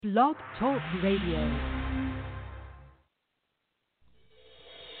Blog Talk Radio.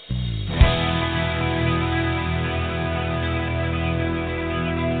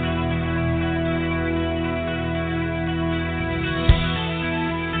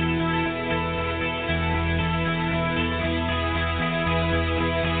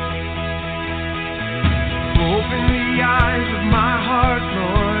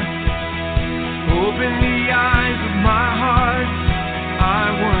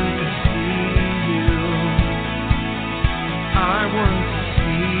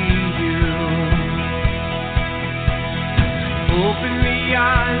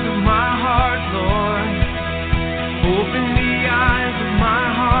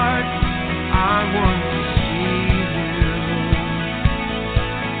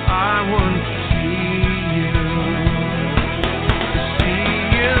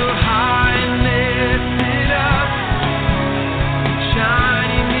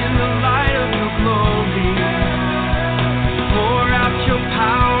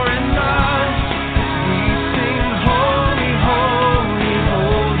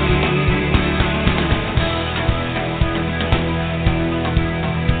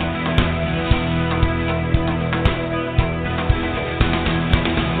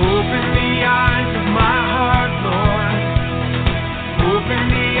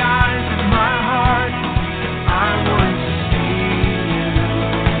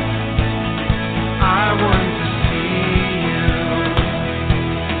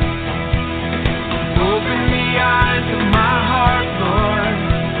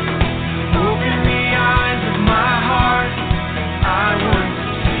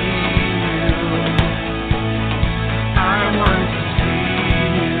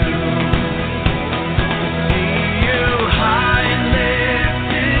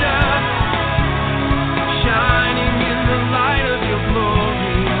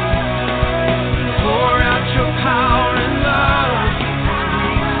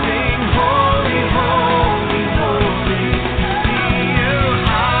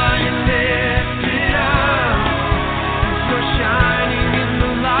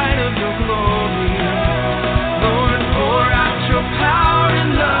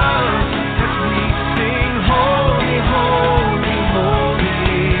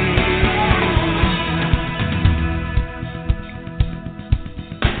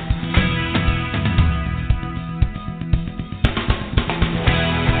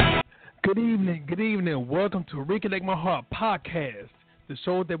 Reconnect My Heart podcast, the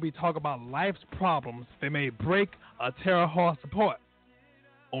show that we talk about life's problems that may break or tear our hearts apart.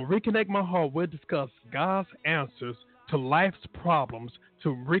 On Reconnect My Heart, we'll discuss God's answers to life's problems to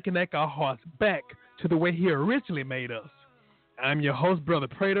reconnect our hearts back to the way He originally made us. I'm your host, Brother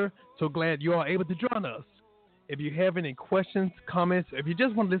Prater. So glad you are able to join us. If you have any questions, comments, if you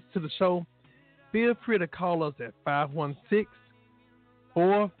just want to listen to the show, feel free to call us at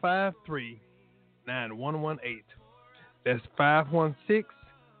 516-453-9118. That's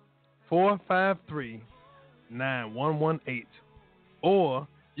 516-453-9118. Or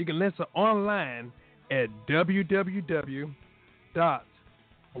you can listen online at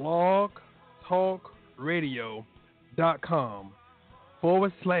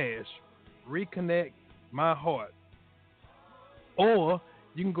www.blogtalkradio.com/reconnect my heart. Or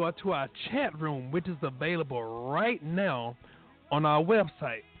you can go to our chat room, which is available right now on our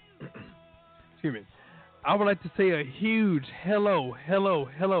website. Excuse me. I would like to say a huge hello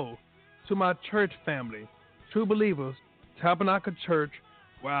to my church family, True Believers Tabernacle Church,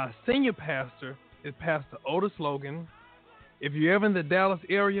 where our senior pastor is Pastor Otis Logan. If you're ever in the Dallas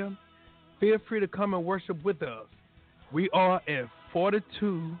area, feel free to come and worship with us. We are at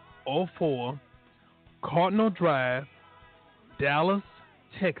 4204 Cardinal Drive, Dallas,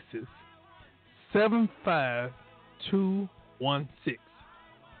 Texas, 75216.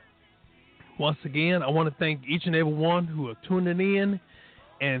 Once again, I want to thank each and every one who are tuning in,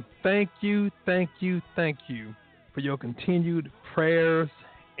 and thank you for your continued prayers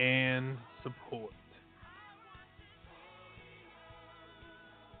and support.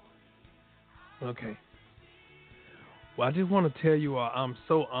 Okay. Well, I just want to tell you all I'm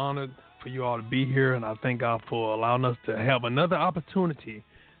so honored for you all to be here, and I thank God for allowing us to have another opportunity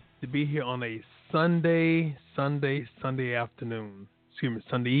to be here on a Sunday afternoon. Excuse me,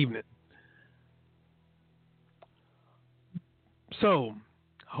 Sunday evening. So,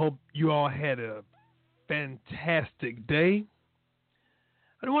 hope you all had a fantastic day.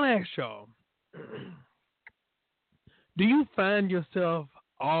 I want to ask y'all, do you find yourself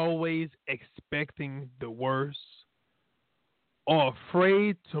always expecting the worst or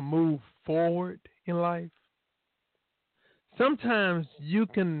afraid to move forward in life? Sometimes you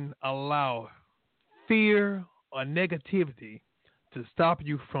can allow fear or negativity to stop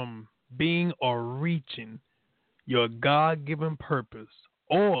you from being or reaching your God given purpose,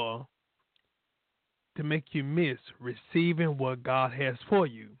 or to make you miss receiving what God has for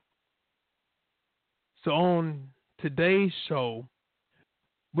you. So, on today's show,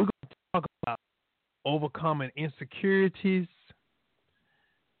 we're going to talk about overcoming insecurities,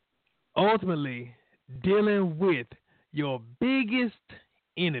 ultimately, dealing with your biggest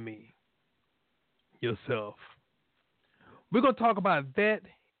enemy, yourself. We're going to talk about that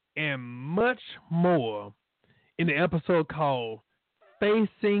and much more in the episode called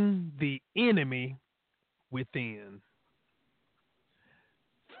Facing the Enemy Within.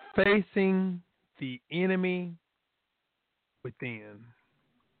 Facing the Enemy Within.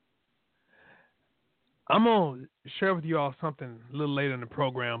 I'm going to share with you all something a little later in the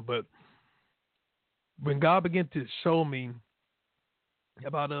program, but when God began to show me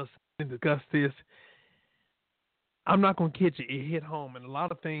about us and discuss this, I'm not going to kid you, it hit home. And a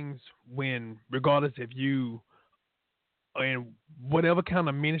lot of things when, regardless if you are in whatever kind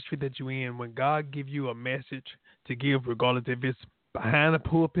of ministry that you're in, when God gives you a message to give, regardless if it's behind the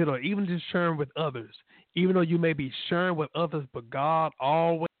pulpit or even just sharing with others, even though you may be sharing with others, but God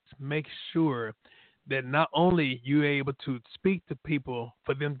always makes sure that not only you're able to speak to people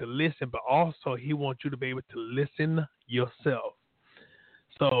for them to listen, but also He wants you to be able to listen yourself.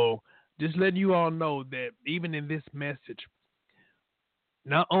 So just letting you all know that even in this message,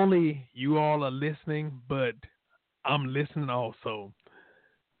 not only you all are listening, but I'm listening also.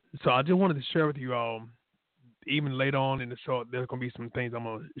 So I just wanted to share with you all, even later on in the show, there's going to be some things I'm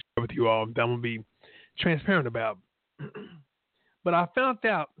going to share with you all that I'm going to be transparent about. But I found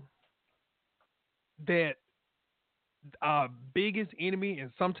out that our biggest enemy,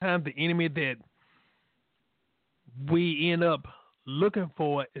 and sometimes the enemy that we end up looking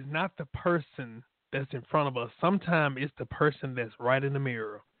for, is not the person that's in front of us. Sometimes it's the person that's right in the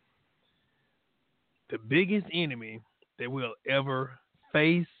mirror. The biggest enemy that we'll ever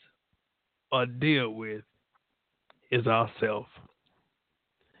face or deal with is ourselves.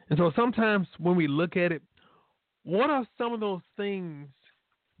 And so sometimes when we look at it, what are some of those things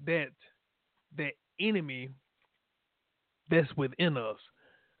that enemy that's within us?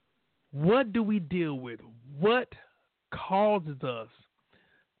 What do we deal with? What causes us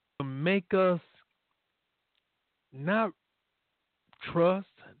to make us not trust,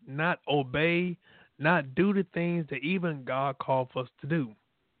 not obey, not do the things that even God called for us to do?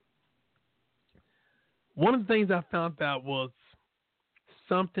 One of the things I found out was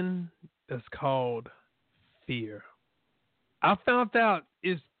something that's called fear. I found out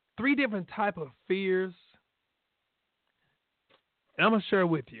it's 3 different types of fears, and I'm going to share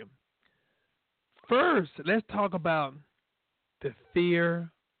with you. First, let's talk about the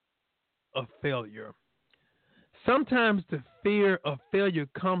fear of failure. Sometimes the fear of failure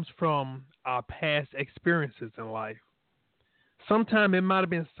comes from our past experiences in life. Sometimes it might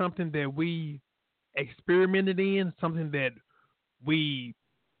have been something that we experimented in, something that we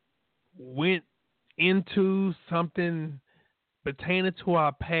went into, something pertaining to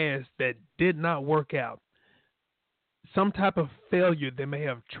our past that did not work out. Some type of failure that may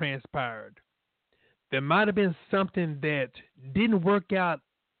have transpired. There might have been something that didn't work out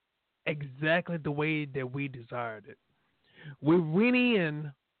exactly the way that we desired it. We went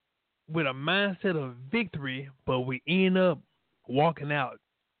in with a mindset of victory, but we end up walking out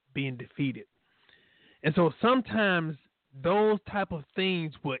being defeated. And so sometimes those type of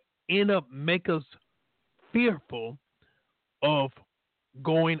things will end up make us fearful of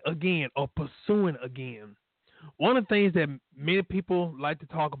going again or pursuing again. One of the things that many people like to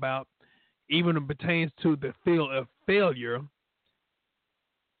talk about, even when it pertains to the fear of failure,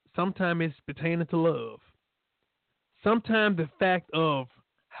 sometimes it's pertaining to love. Sometimes the fact of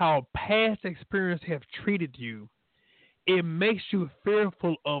how past experience have treated you, it makes you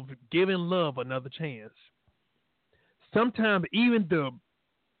fearful of giving love another chance. Sometimes even the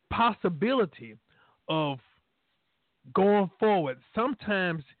possibility of going forward,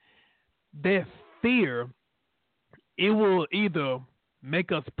 sometimes that fear, it will either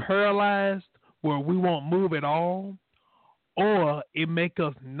make us paralyzed where we won't move at all, or it make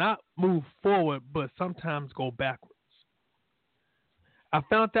us not move forward but sometimes go backwards. I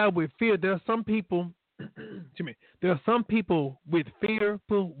found out with fear, there are some people there are some people with fear,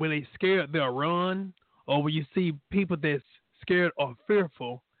 when they scared, they'll run, or when you see people that's scared or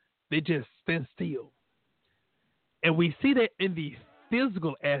fearful, they just stand still. And we see that in the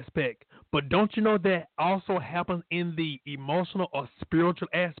physical aspect, but don't you know that also happens in the emotional or spiritual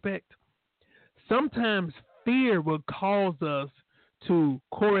aspect? Sometimes fear will cause us to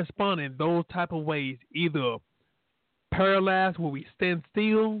correspond in those type of ways, either paralyzed where we stand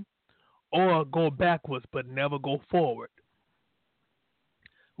still or go backwards but never go forward.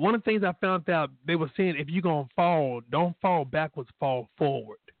 One of the things I found out, they were saying if you're going to fall, don't fall backwards, fall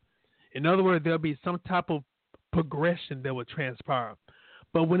forward. In other words, there'll be some type of progression that will transpire.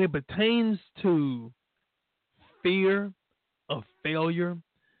 But when it pertains to fear of failure,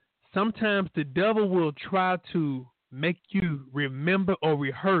 sometimes the devil will try to make you remember or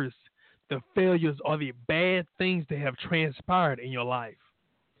rehearse the failures or the bad things that have transpired in your life.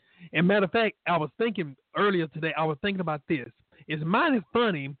 And matter of fact, I was thinking earlier today, I was thinking about this. It's mighty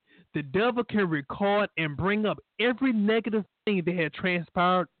funny. The devil can record and bring up every negative thing that had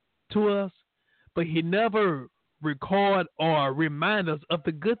transpired to us, but he never record or remind us of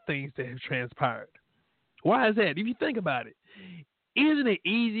the good things that have transpired. Why is that? If you think about it, isn't it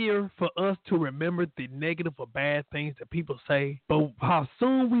easier for us to remember the negative or bad things that people say, but how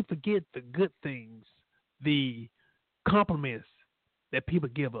soon we forget the good things, the compliments that people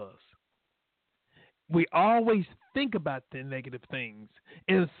give us? We always think about the negative things.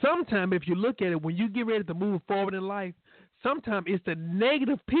 And sometimes, if you look at it, when you get ready to move forward in life, sometimes it's the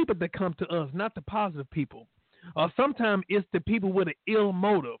negative people that come to us, not the positive people. Or sometimes it's the people with an ill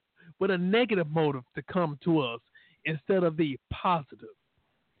motive, with a negative motive to come to us instead of the positive.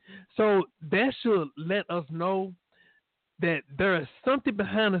 So that should let us know that there is something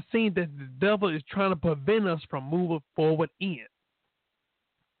behind the scene that the devil is trying to prevent us from moving forward in.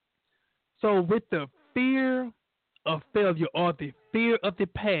 So with the fear of failure or the fear of the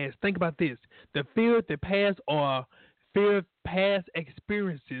past, think about this. The fear of the past or fear of past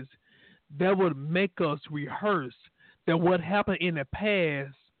experiences that would make us rehearse that what happened in the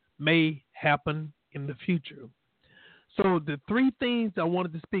past may happen in the future. So the three things I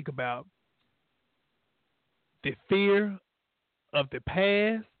wanted to speak about: the fear of the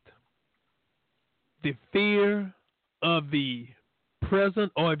past, the fear of the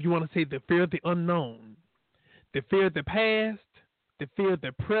present, or if you want to say the fear of the unknown, the fear of the past, the fear of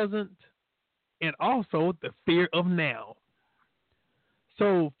the present, and also the fear of now.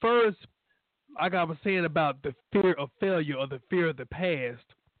 So first, like I was saying about the fear of failure or the fear of the past,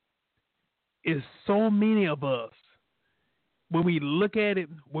 is so many of us, when we look at it,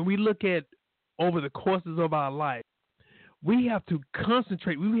 when we look at over the courses of our life, we have to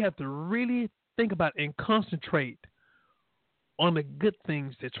concentrate. We have to really think about and concentrate on the good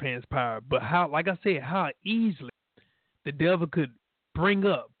things that transpire. But how, like I said, how easily the devil could bring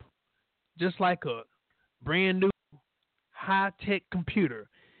up, just like a brand new high-tech computer,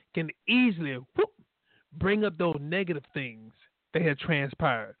 can easily bring up those negative things that have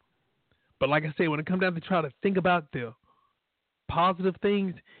transpired. But like I said, when it comes down to try to think about the positive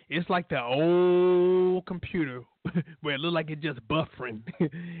things, it's like the old computer where it look like it just buffering.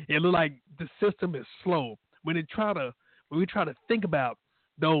 It look like the system is slow. When we try to think about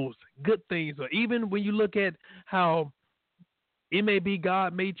those good things, or even when you look at how it may be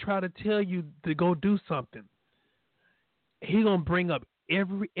God may try to tell you to go do something, He's gonna bring up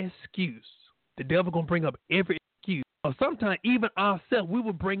every excuse. The devil gonna bring up every excuse. Or sometimes even ourselves, we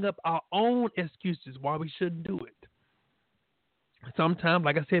will bring up our own excuses why we shouldn't do it. Sometimes,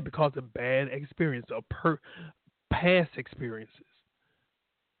 like I said, because of bad experience or past experiences.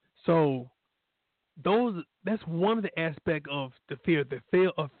 So that's one of the aspects of the fear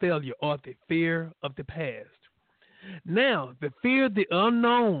of failure or the fear of the past. Now, the fear of the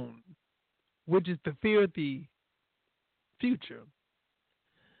unknown, which is the fear of the future.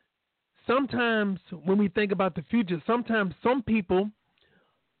 Sometimes when we think about the future, sometimes some people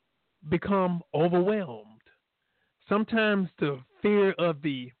become overwhelmed. Sometimes the fear of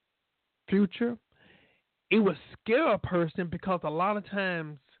the future, it will scare a person because a lot of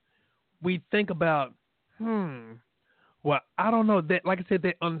times we think about, well, I don't know, that, like I said,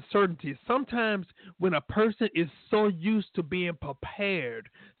 that uncertainty. Sometimes when a person is so used to being prepared,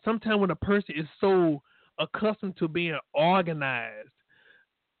 sometimes when a person is so accustomed to being organized,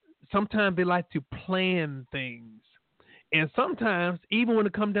 sometimes they like to plan things. And sometimes, even when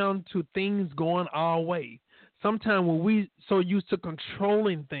it comes down to things going our way, sometimes when we so used to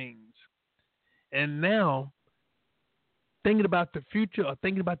controlling things, and now thinking about the future or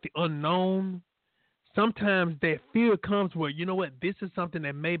thinking about the unknown, sometimes that fear comes where, you know what, this is something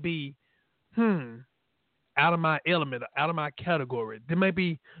that may be, out of my element, out of my category. There may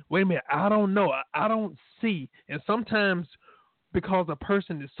be, wait a minute, I don't know, I don't see. And sometimes because a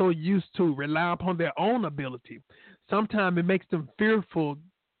person is so used to rely upon their own ability, sometimes it makes them fearful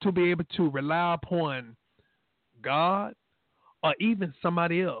to be able to rely upon God or even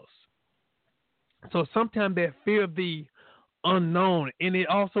somebody else. So sometimes that fear of the unknown, and it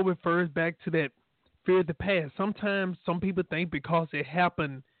also refers back to that fear of the past. Sometimes some people think because it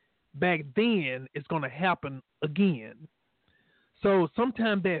happened back then, it's going to happen again. So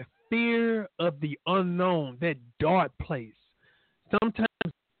sometimes that fear of the unknown, that dark place, sometimes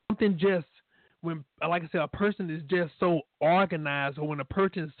something just when, like I said, a person is just so organized, or when a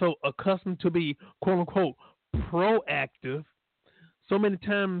person is so accustomed to be quote unquote proactive, so many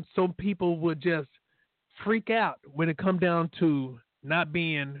times some people would just freak out when it comes down to not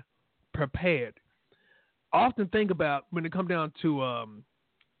being prepared. I often think about when it comes down to,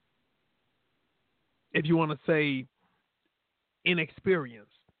 if you want to say, inexperience.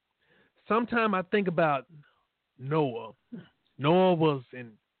 Sometimes I think about Noah. Noah was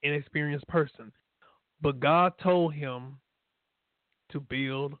an inexperienced person, but God told him to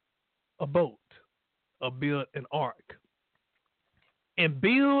build a boat, or build an ark, and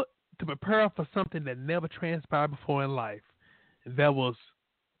build to prepare for something that never transpired before in life. And that was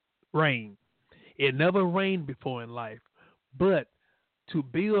rain. It never rained before in life, but to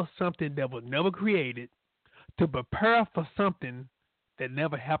build something that was never created, to prepare for something that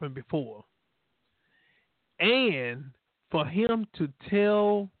never happened before, and for him to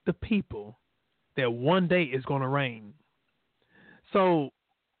tell the people that one day it's going to rain. So,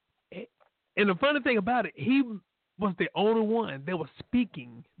 and the funny thing about it, he was the only one that was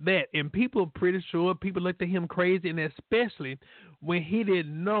speaking that, and people are pretty sure people looked at him crazy, and especially when he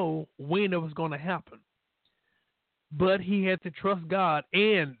didn't know when it was going to happen. But he had to trust God,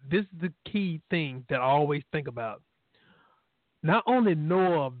 and this is the key thing that I always think about. Not only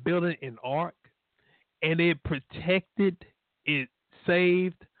Noah building an ark, and it protected, it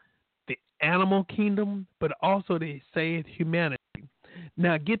saved the animal kingdom, but also they saved humanity.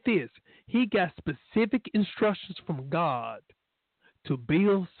 Now, get this. He got specific instructions from God to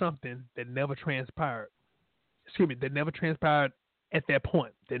build something that never transpired. Excuse me, that never transpired at that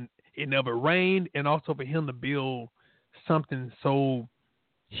point. Then it never rained, and also for him to build something so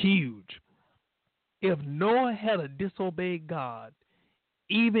huge. If Noah had disobeyed God,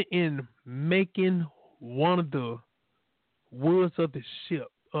 even in making one of the woods of the ship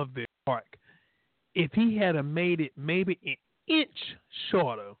of the ark, if he had made it maybe an inch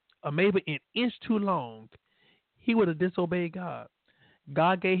shorter or maybe an inch too long, he would have disobeyed God.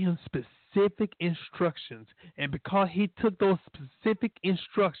 God gave him specific instructions, and because he took those specific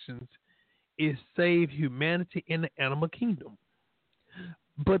instructions, it saved humanity in the animal kingdom.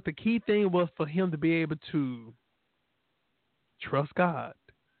 But the key thing was for him to be able to trust God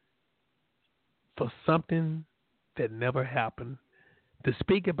for something that never happened, to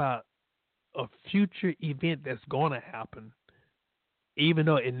speak about a future event that's going to happen, even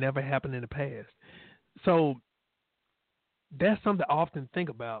though it never happened in the past. So that's something I often think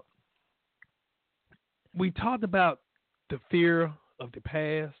about. We talked about the fear of the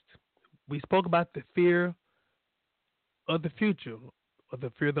past. We spoke about the fear of the future, or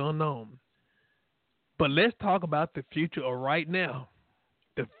the fear of the unknown. But let's talk about the future of right now,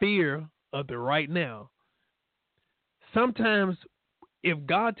 the fear of the right now. Sometimes, if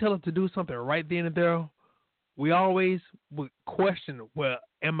God tells us to do something right then and there, we always would question, well,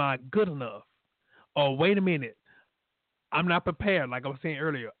 am I good enough? Or wait a minute, I'm not prepared. Like I was saying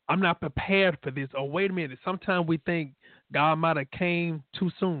earlier, I'm not prepared for this. Or wait a minute, sometimes we think God might have came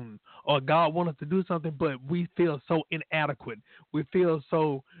too soon, or God wanted to do something, but we feel so inadequate. We feel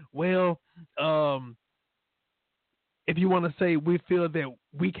so, well, if you want to say, we feel that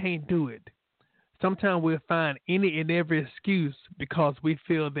we can't do it. Sometimes we'll find any and every excuse because we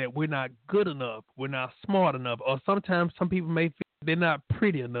feel that we're not good enough, we're not smart enough, or sometimes some people may feel they're not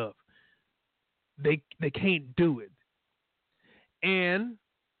pretty enough. They can't do it. And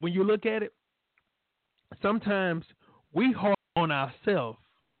when you look at it, sometimes we hard on ourselves.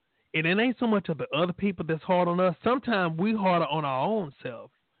 And it ain't so much of the other people that's hard on us. Sometimes we harder on our own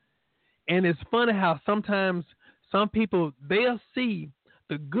self. And it's funny how sometimes some people, they'll see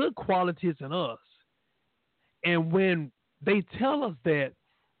the good qualities in us. And when they tell us that,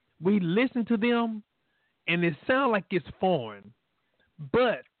 we listen to them and it sounds like it's foreign.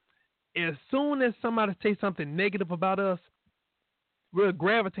 But as soon as somebody says something negative about us, we'll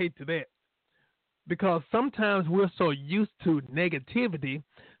gravitate to that. Because sometimes we're so used to negativity,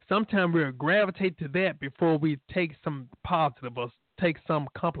 sometimes we'll gravitate to that before we take some positive or take some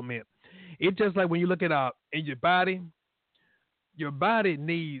compliment. It's just like when you look at in your body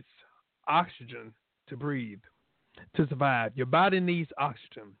needs oxygen to breathe, to survive. Your body needs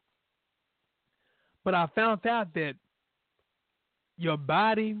oxygen. But I found out that your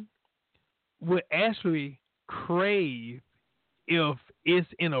body would actually crave if it's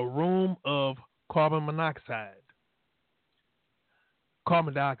in a room of carbon monoxide,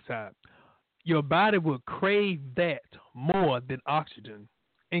 carbon dioxide. Your body will crave that more than oxygen.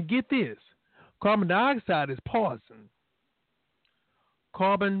 And get this, carbon dioxide is poison.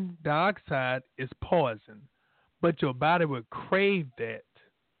 Carbon dioxide is poison, but your body will crave that.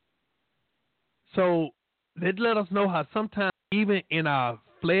 So that let us know how sometimes even in our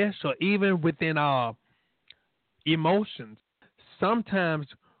flesh or even within our emotions, sometimes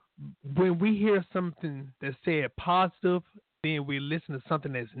when we hear something that's said positive, then we listen to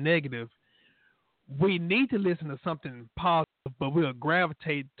something that's negative. We need to listen to something positive, but we'll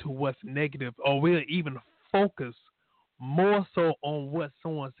gravitate to what's negative, or we'll even focus more so on what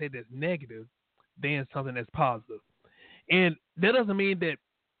someone said that's negative than something that's positive. And that doesn't mean that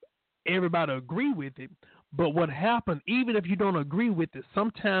everybody agree with it, but what happens, even if you don't agree with it,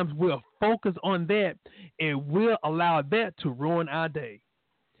 sometimes we'll focus on that and we'll allow that to ruin our day.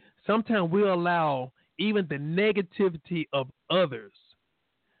 Sometimes we'll allow even the negativity of others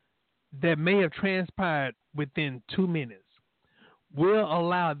that may have transpired within 2 minutes. We'll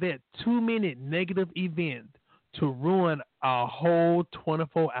allow that 2-minute negative event to ruin our whole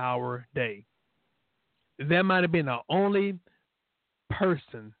 24-hour day. That might have been the only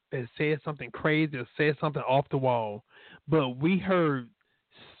person that said something crazy or said something off the wall, but we heard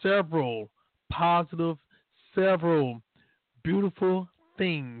several positive, several beautiful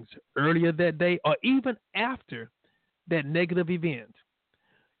things earlier that day or even after that negative event.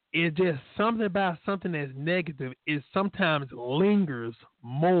 It's just something about something that's negative. It sometimes lingers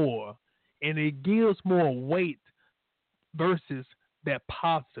more and it gives more weight versus that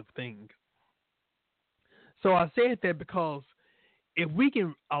positive thing. So I said that because if we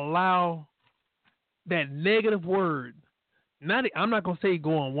can allow that negative word, I'm not going to say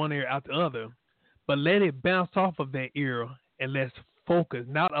go on one ear out the other, but let it bounce off of that ear and let's focus,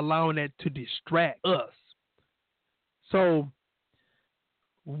 not allowing that to distract us. So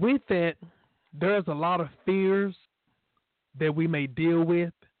with that, there's a lot of fears that we may deal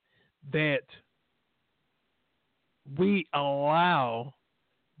with that we allow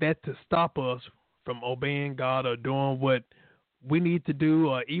that to stop us from obeying God or doing what we need to do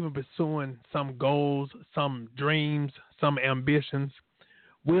or even pursuing some goals, some dreams, some ambitions.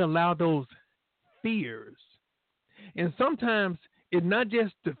 We allow those fears. And sometimes it's not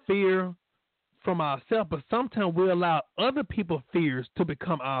just the fear from ourselves, but sometimes we allow other people's fears to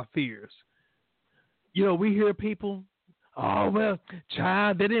become our fears. You know, we hear people, oh, well,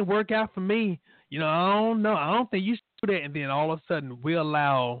 child, that didn't work out for me. You know, I don't know. I don't think you should do that. And then all of a sudden we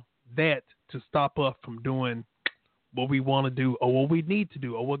allow that to stop us from doing what we want to do or what we need to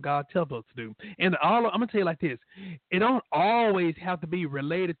do or what God tells us to do. And I'm going to tell you like this. It don't always have to be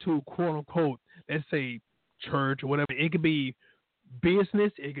related to, quote unquote, let's say church or whatever. It could be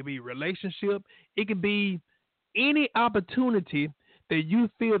business. It could be relationship. It could be any opportunity that you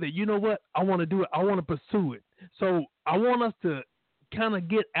feel that, you know what, I want to do it. I want to pursue it. So I want us to kind of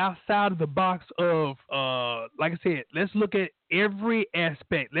get outside of the box of, like I said, let's look at every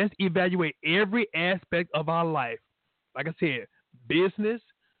aspect. Let's evaluate every aspect of our life. Like I said, business,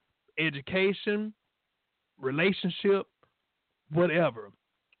 education, relationship, whatever.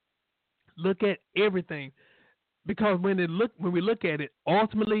 Look at everything. Because when we look at it,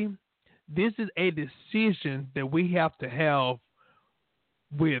 ultimately, this is a decision that we have to have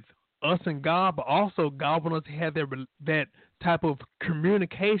with us and God, but also God wants us to have that type of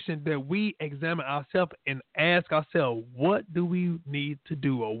communication that we examine ourselves and ask ourselves, what do we need to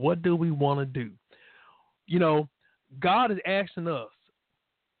do or what do we want to do? You know, God is asking us,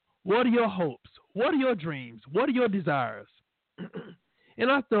 what are your hopes? What are your dreams? What are your desires?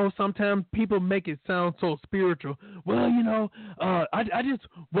 And I know sometimes people make it sound so spiritual. Well, you know, I just,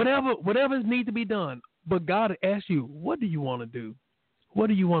 whatever needs to be done. But God asks you, what do you want to do? What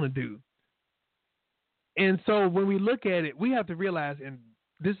do you want to do? And so when we look at it, we have to realize, and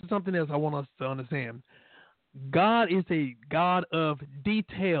this is something else I want us to understand, God is a God of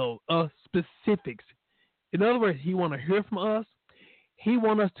detail, of specifics. In other words, he wants to hear from us. He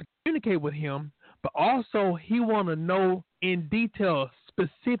wants us to communicate with him, but also he wants to know in detail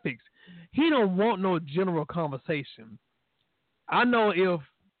specifics. He don't want no general conversation. I know if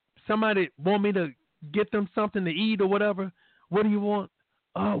somebody want me to get them something to eat or whatever, what do you want?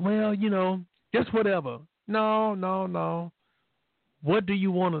 Oh, well, you know, just whatever. No. What do you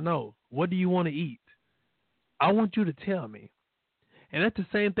want to know? What do you want to eat? I want you to tell me. And that's the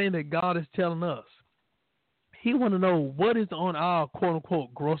same thing that God is telling us. He want to know what is on our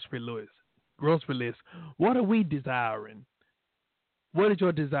quote-unquote grocery list. What are we desiring? What is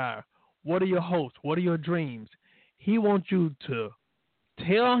your desire? What are your hopes? What are your dreams? He wants you to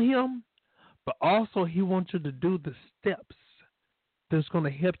tell him, but also he wants you to do the steps that's going to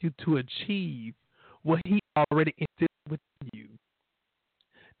help you to achieve what he already instilled within you.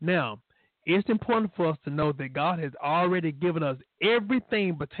 Now, it's important for us to know that God has already given us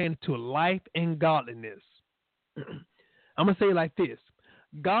everything pertaining to life and godliness. I'm going to say it like this.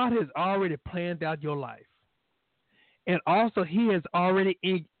 God has already planned out your life. And also, he has already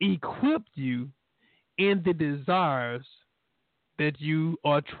equipped you in the desires that you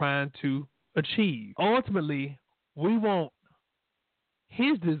are trying to achieve. Ultimately, we want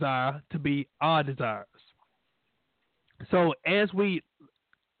his desire to be our desires. So as we,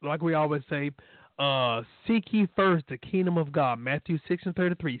 like we always say, seek ye first the kingdom of God. Matthew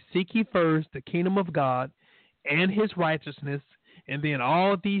 6:33. Seek ye first the kingdom of God and his righteousness, and then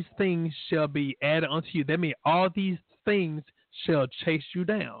all these things shall be added unto you. That means all these things shall chase you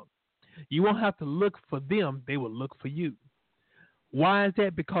down. You won't have to look for them. They will look for you. Why is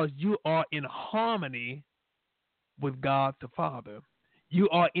that? Because you are in harmony with God the Father. You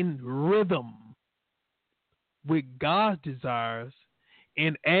are in rhythm with God's desires.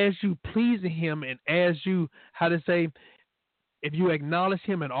 And as you please him, and as you, if you acknowledge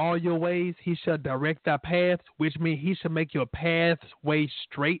him in all your ways, he shall direct thy paths, which means he shall make your pathway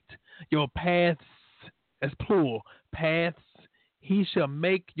straight. Your paths, as plural, paths, he shall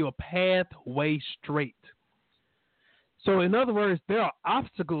make your pathway straight. So in other words, there are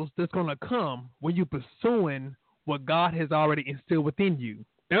obstacles that's going to come when you're pursuing what God has already instilled within you.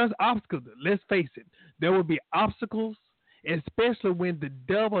 There's obstacles. Let's face it. There will be obstacles, especially when the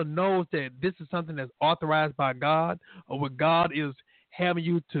devil knows that this is something that's authorized by God, or where God is having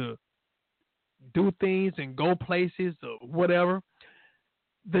you to do things and go places or whatever.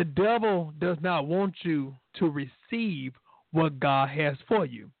 The devil does not want you to receive what God has for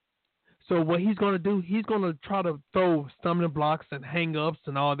you. So what he's going to do, he's going to try to throw stumbling blocks and hang-ups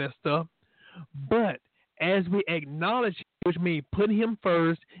and all that stuff. But as we acknowledge, which means putting him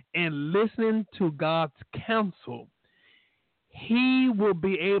first and listening to God's counsel, he will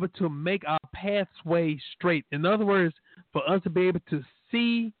be able to make our pathway straight. In other words, for us to be able to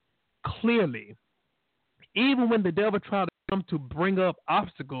see clearly, even when the devil tries to come to bring up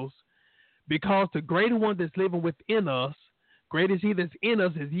obstacles, because the greater one that's living within us, greater is he that's in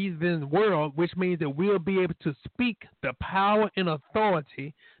us as he's in the world, which means that we'll be able to speak the power and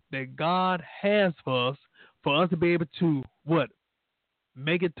authority that God has for us to be able to,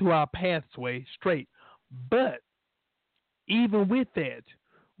 make it to our pathway straight. But even with that,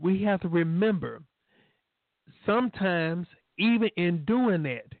 we have to remember, sometimes even in doing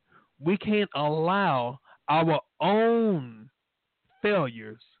that, we can't allow our own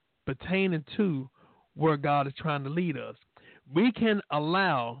failures pertaining to where God is trying to lead us. We can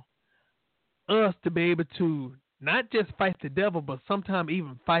allow us to be able to not just fight the devil, but sometimes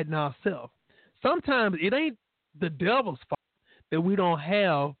even fighting ourselves. Sometimes it ain't the devil's fault that we don't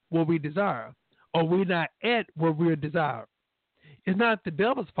have what we desire, or we're not at what we desire. It's not the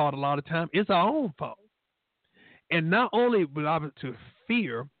devil's fault a lot of times. It's our own fault. And not only will I be to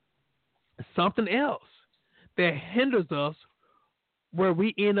fear, something else that hinders us, where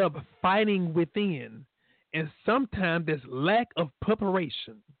we end up fighting within. And sometimes there's lack of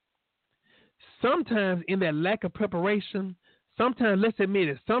preparation. Sometimes in that lack of preparation, sometimes, let's admit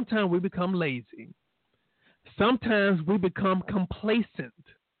it, sometimes we become lazy. Sometimes we become complacent.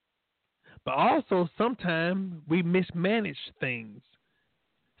 But also sometimes we mismanage things.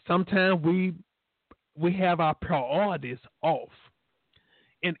 Sometimes we have our priorities off.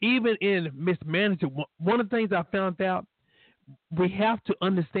 And even in mismanaging, one of the things I found out, we have to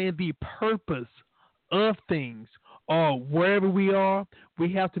understand the purpose of things, or wherever we are,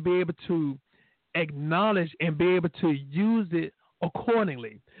 we have to be able to acknowledge and be able to use it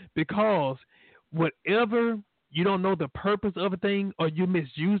accordingly. Because whatever you don't know the purpose of a thing, or you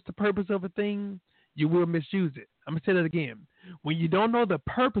misuse the purpose of a thing, you will misuse it. I'm going to say that again. When you don't know the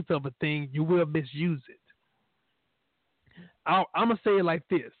purpose of a thing, you will misuse it. I'm going to say it like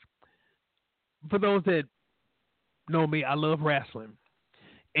this. For those that know me, I love wrestling.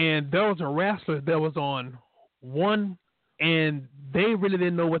 And there was a wrestler that was on one, and they really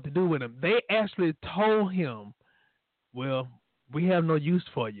didn't know what to do with him. They actually told him, well, we have no use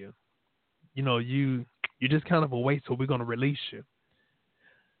for you. You know, you're just kind of a waste, so we're going to release you.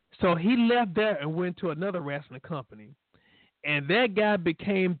 So he left there and went to another wrestling company. And that guy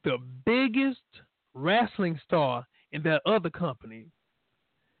became the biggest wrestling star in that other company.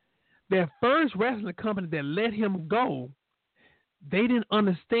 That first wrestling company that let him go, they didn't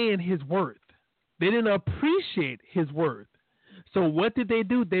understand his worth. They didn't appreciate his worth. So what did they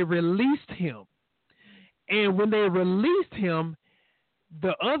do? They released him. And when they released him,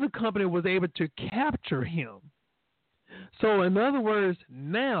 the other company was able to capture him. So, in other words,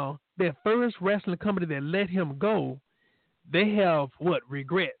 now that first wrestling company that let him go, they have what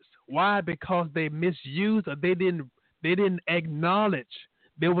regrets. Why? Because they misused or they didn't acknowledge.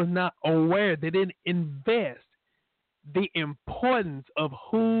 They was not aware. They didn't invest the importance of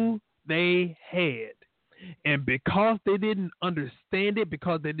who they had. And because they didn't understand it,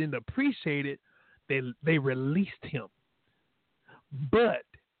 because they didn't appreciate it, they released him. But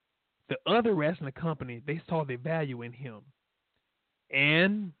the other wrestling company, they saw the value in him.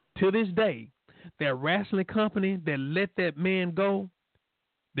 And to this day, that wrestling company that let that man go,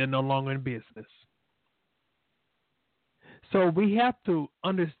 they're no longer in business. So we have to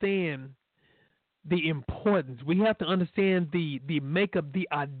understand the importance. We have to understand the makeup, the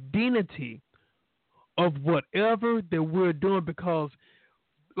identity of whatever that we're doing, because,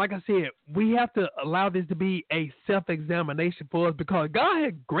 like I said, we have to allow this to be a self-examination for us, because God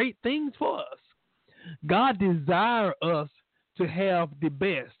had great things for us. God desires us to have the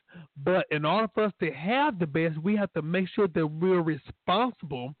best. But in order for us to have the best, we have to make sure that we're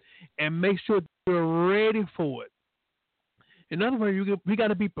responsible and make sure that we're ready for it. In other words, we got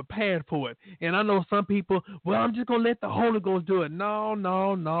to be prepared for it. And I know some people, well, I'm just going to let the Holy Ghost do it. No,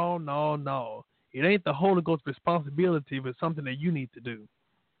 no, no, no, no. It ain't the Holy Ghost's responsibility if it's something that you need to do.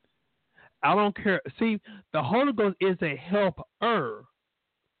 I don't care. See, the Holy Ghost is a helper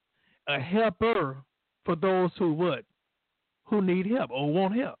for those who what? Who need help or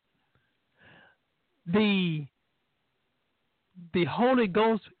want help. The Holy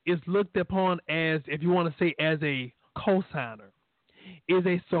Ghost is looked upon as, if you want to say, as a co-signer, is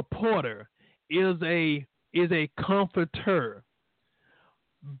a supporter, is a comforter.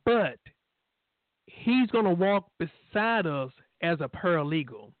 But he's going to walk beside us as a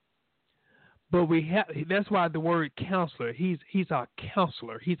paralegal. But that's why the word counselor, he's our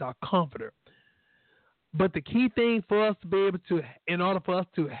counselor, he's our comforter. But the key thing for us to be able to, in order for us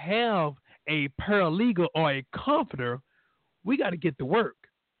to have a paralegal or a comforter, we got to get to work.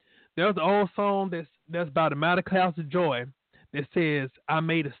 There's an old song that's by the Mighty Clouds of Joy that says, I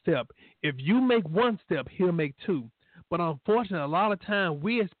made a step. If you make one step, he'll make two. But unfortunately, a lot of times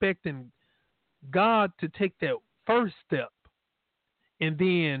we expecting God to take that first step, and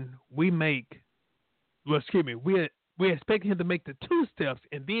then we expect him to make the two steps,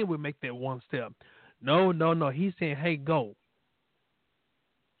 and then we make that one step. No. He's saying, hey, go.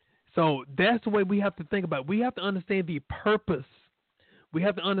 So that's the way we have to think about it. We have to understand the purpose. We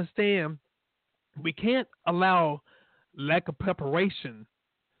have to understand we can't allow lack of preparation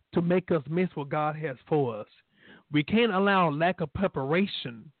to make us miss what God has for us. We can't allow lack of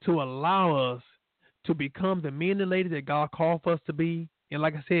preparation to allow us to become the men and ladies that God called for us to be. And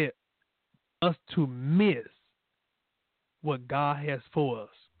like I said, us to miss what God has for us.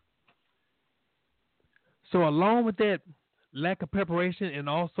 So along with that lack of preparation and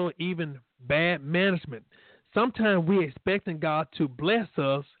also even bad management, sometimes we're expecting God to bless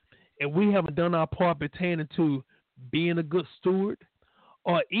us and we haven't done our part pertaining to being a good steward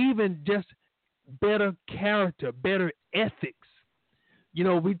or even just better character, better ethics. You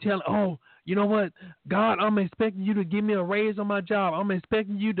know, we tell, oh, you know what, God, I'm expecting you to give me a raise on my job. I'm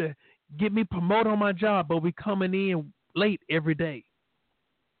expecting you to get me promoted on my job, but we coming in late every day.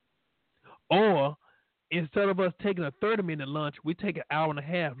 Or instead of us taking a 30-minute lunch, we take an hour and a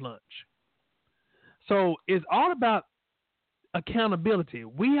half lunch. So it's all about accountability.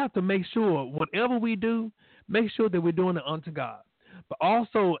 We have to make sure whatever we do, make sure that we're doing it unto God. But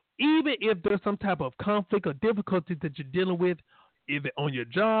also, even if there's some type of conflict or difficulty that you're dealing with, either on your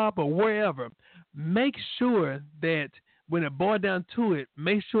job or wherever, make sure that when it boils down to it,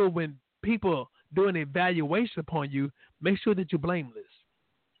 make sure when people do an evaluation upon you, make sure that you're blameless.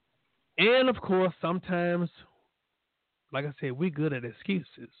 And, of course, sometimes, like I said, we're good at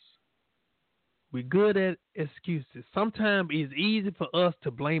excuses. We're good at excuses. Sometimes it's easy for us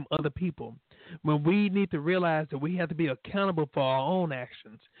to blame other people when we need to realize that we have to be accountable for our own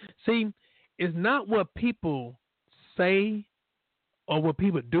actions. See, it's not what people say or what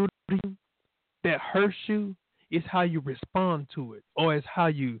people do to you that hurts you. It's how you respond to it, or it's how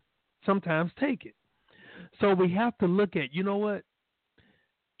you sometimes take it. So we have to look at, you know what?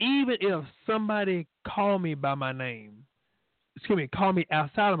 Even if somebody call me by my name, call me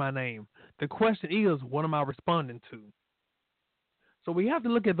outside of my name, the question is, what am I responding to? So we have to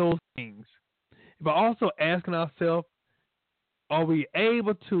look at those things. But also asking ourselves, are we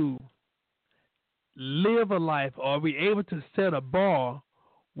able to live a life, or are we able to set a bar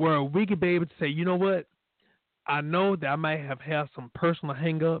where we can be able to say, you know what? I know that I might have had some personal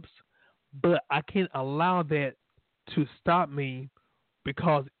hang-ups, but I can't allow that to stop me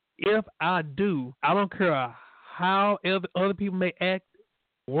Because if I do, I don't care how other people may act,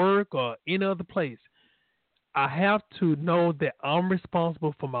 work, or any other place. I have to know that I'm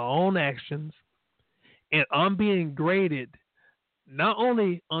responsible for my own actions, and I'm being graded not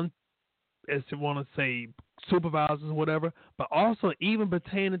only on, as you want to say, supervisors or whatever, but also even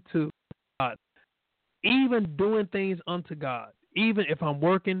pertaining to God, even doing things unto God. Even if I'm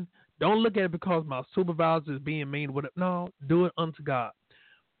working, don't look at it because my supervisor is being mean. Whatever. No, do it unto God.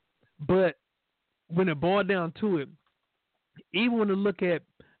 But when it boiled down to it, even when you look at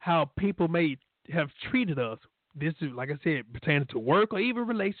how people may have treated us, this is, like I said, pertaining to work or even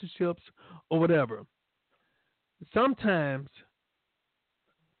relationships or whatever. Sometimes,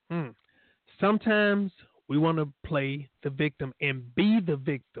 sometimes we want to play the victim and be the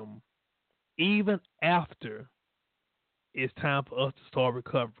victim even after it's time for us to start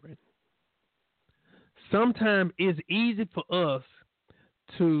recovering. Sometimes it's easy for us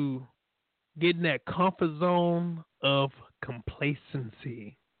to get in that comfort zone of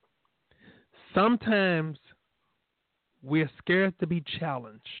complacency. Sometimes we're scared to be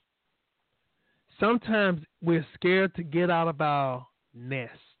challenged. Sometimes we're scared to get out of our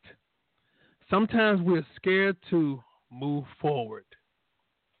nest. Sometimes we're scared to move forward.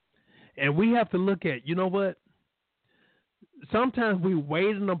 And we have to look at, you know what? Sometimes we're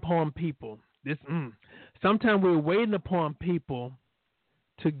waiting upon people. Sometimes we're waiting upon people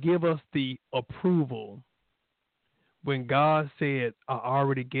to give us the approval when God said, I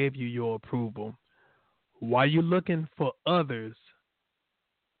already gave you your approval. While you're looking for others,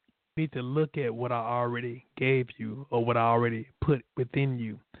 you need to look at what I already gave you or what I already put within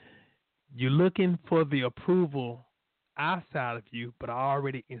you. You're looking for the approval outside of you, but I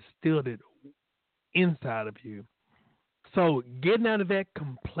already instilled it inside of you. So getting out of that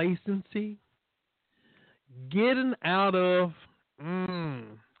complacency, getting out of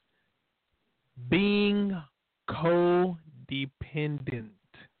being codependent.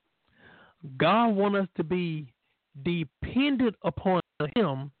 God wants us to be dependent upon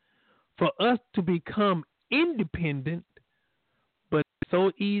Him for us to become independent, but it's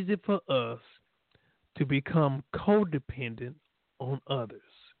so easy for us to become codependent on others.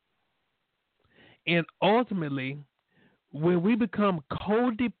 And ultimately, when we become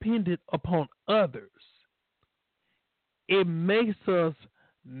codependent upon others, it makes us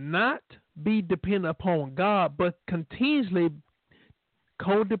not be dependent upon God, but continuously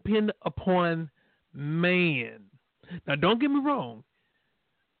codependent upon man. Now, don't get me wrong.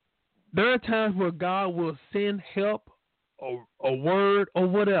 There are times where God will send help or a word or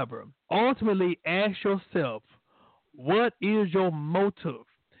whatever. Ultimately, ask yourself, what is your motive?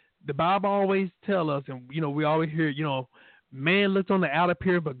 The Bible always tells us, and we always hear, man looks on the outer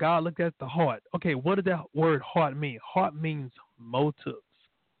appearance, but God looks at the heart. Okay, what does that word heart mean? Heart means motives.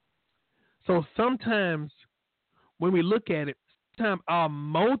 So sometimes when we look at it, sometimes our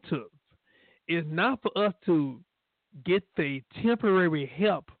motive is not for us to get the temporary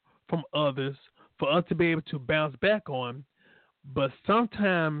help from others for us to be able to bounce back on, but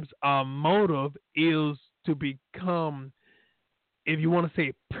sometimes our motive is to become, if you want to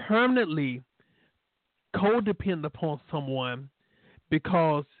say, permanently codependent upon someone,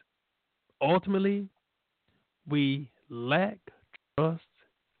 because ultimately we lack trust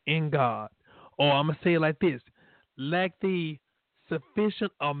in God. Or I'm going to say it like this, lack the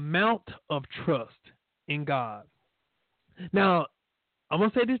sufficient amount of trust in God. Now, I'm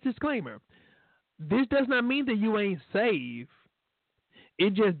going to say this disclaimer. This does not mean that you ain't saved.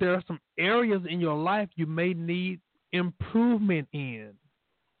 It just, there are some areas in your life you may need improvement in.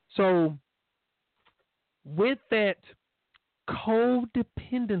 So, with that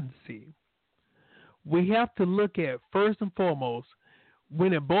codependency, we have to look at, first and foremost,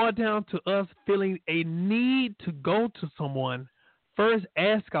 when it boils down to us feeling a need to go to someone, first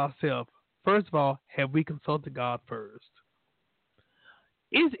ask ourselves, first of all, have we consulted God first?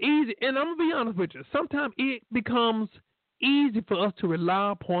 It's easy, and I'm going to be honest with you, sometimes it becomes easy for us to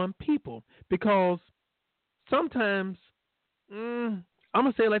rely upon people, because sometimes, I'm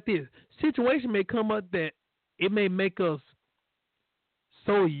going to say it like this, situation may come up that it may make us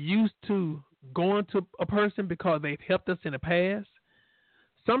so used to going to a person because they've helped us in the past.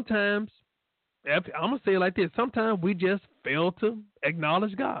 Sometimes, I'm going to say it like this, sometimes we just fail to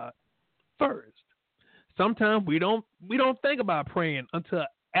acknowledge God first. Sometimes we don't think about praying until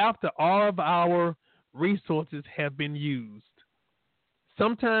after all of our resources have been used.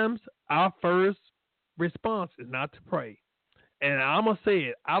 Sometimes our first response is not to pray. And I'm going to say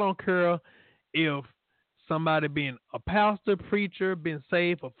it, I don't care if somebody being a pastor, preacher, been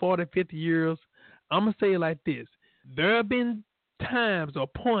saved for 40, 50 years. I'm going to say it like this. There have been times or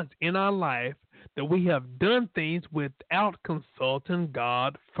points in our life that we have done things without consulting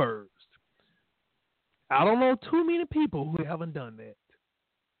God first. I don't know too many people who haven't done that.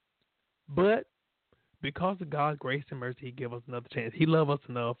 But because of God's grace and mercy, He gave us another chance. He loved us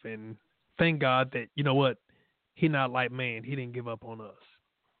enough, and thank God that, you know what, He not like man. He didn't give up on us.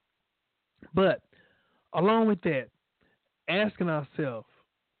 But along with that, asking ourselves,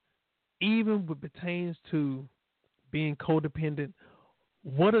 even what pertains to being codependent,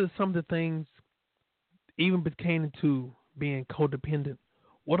 what are some of the things, even pertaining to being codependent,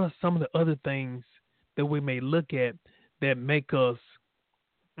 what are some of the other things that we may look at that make us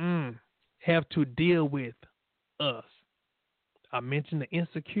have to deal with us? I mentioned the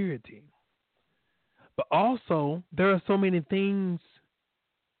insecurity. But also, there are so many things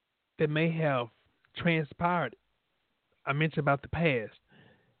that may have transpired. I mentioned about the past.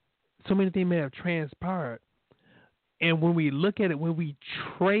 So many things may have transpired. And when we look at it, when we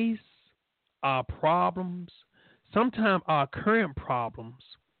trace our problems, sometimes our current problems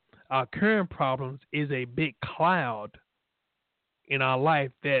is a big cloud in our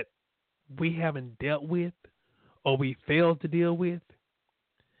life that we haven't dealt with or we failed to deal with.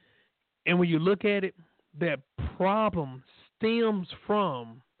 And when you look at it, that problem stems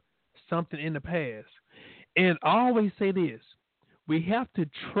from something in the past. And I always say this, we have to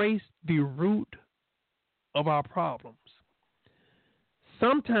trace the root of our problems.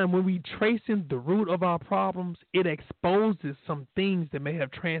 Sometimes when we trace in the root of our problems, it exposes some things that may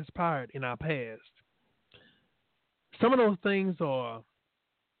have transpired in our past. Some of those things are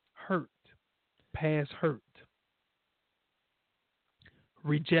hurt, past hurt,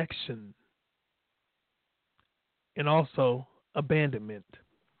 rejection, and also abandonment.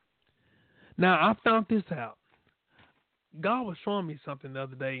 Now, I found this out. God was showing me something the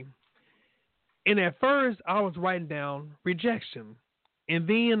other day. And at first, I was writing down rejection. And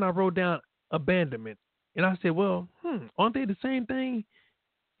then I wrote down abandonment. And I said, well, aren't they the same thing?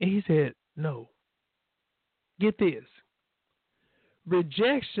 And he said, no. Get this.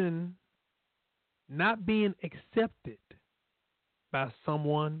 Rejection, not being accepted by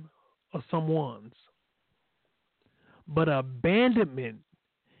someone or someone's. But abandonment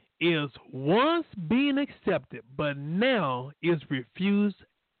is once being accepted, but now is refused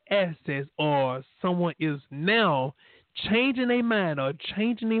access, or someone is now changing their mind or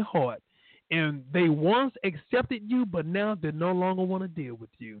changing their heart, and they once accepted you, but now they no longer want to deal with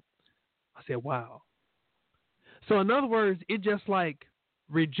you. I said, wow. So in other words, it's just like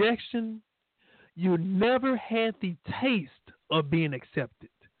rejection. You never had the taste of being accepted.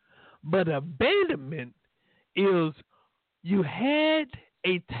 But abandonment is you had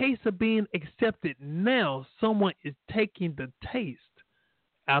a taste of being accepted. Now someone is taking the taste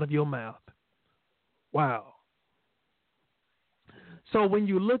out of your mouth. Wow. So when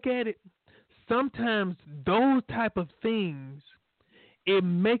you look at it, sometimes those type of things, it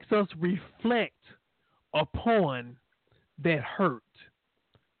makes us reflect upon that hurt,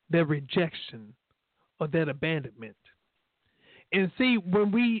 that rejection, or that abandonment. And see,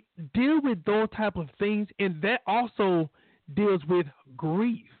 when we deal with those type of things, and that also deals with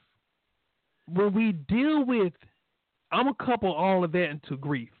grief. When we deal with, I'm going to couple all of that into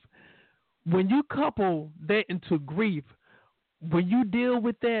grief. When you couple that into grief, when you deal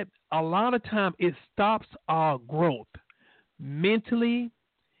with that, a lot of time it stops our growth mentally,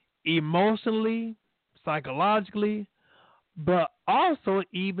 emotionally, psychologically, but also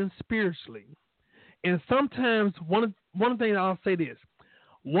even spiritually. And sometimes one of the things I'll say this,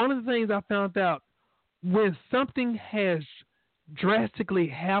 one of the things I found out, when something has drastically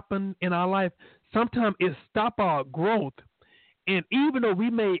happened in our life, sometimes it stops our growth. And even though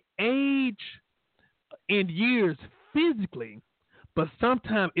we may age in years physically, but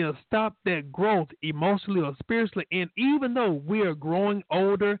sometimes it'll stop that growth emotionally or spiritually. And even though we are growing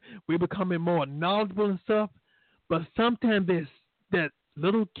older, we're becoming more knowledgeable and stuff, but sometimes that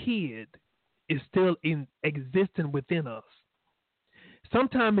little kid is still existing within us.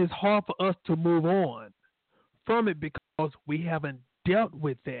 Sometimes it's hard for us to move on from it because we haven't dealt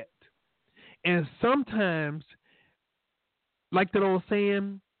with that. And sometimes, like that old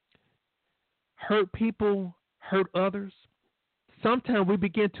saying, hurt people hurt others. Sometimes we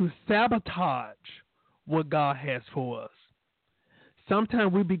begin to sabotage what God has for us.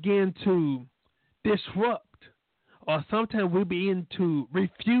 Sometimes we begin to disrupt, or sometimes we begin to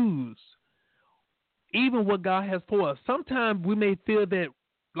refuse even what God has for us. Sometimes we may feel that,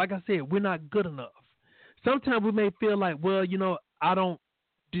 like I said, we're not good enough. Sometimes we may feel like, well, I don't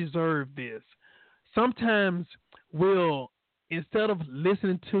deserve this. Sometimes we'll, instead of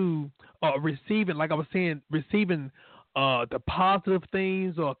listening to or receiving, like I was saying, receiving the positive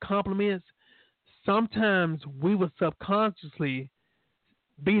things or compliments, sometimes we will subconsciously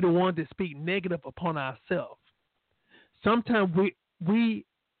be the one to speak negative upon ourselves. Sometimes we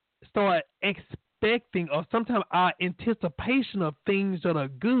start expecting, or sometimes our anticipation of things that are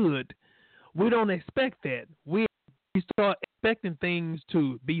good, we don't expect that. We start expecting things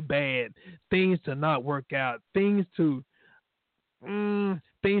to be bad, things to not work out, things to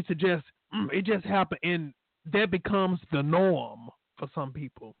just it just happen, and that becomes the norm for some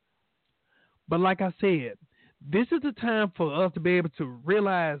people. But like I said, this is the time for us to be able to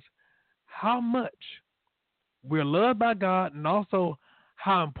realize how much we're loved by God and also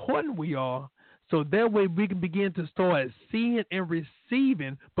how important we are. So that way we can begin to start seeing and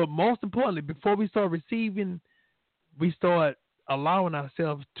receiving. But most importantly, before we start receiving, we start allowing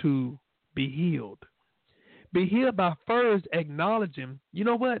ourselves to be healed. Be healed by first acknowledging, you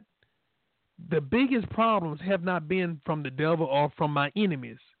know what? The biggest problems have not been from the devil or from my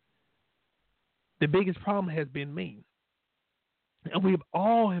enemies. The biggest problem has been me. And we've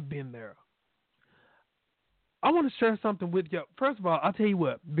all have been there. I want to share something with y'all. First of all, I'll tell you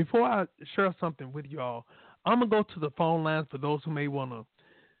what, before I share something with y'all, I'm going to go to the phone lines for those who may want to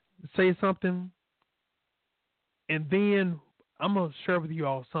say something. And then I'm going to share with you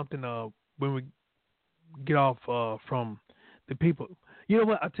all something when we get off from the people. You know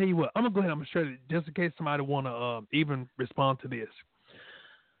what? I'll tell you what. I'm going to go ahead and I'm going to share it just in case somebody want to even respond to this.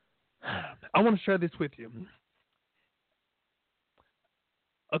 I want to share this with you.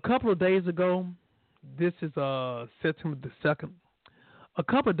 A couple of days ago, this is September the 2nd. A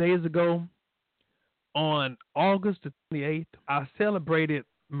couple of days ago, on August the 28th, I celebrated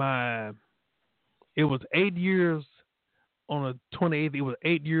it was 8 years on the 28th. It was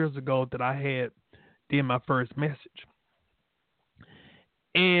 8 years ago that I did my first message.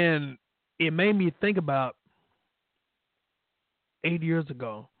 And it made me think about 8 years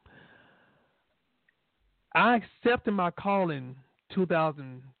ago. I accepted my call in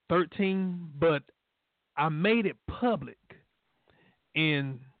 2013, but I made it public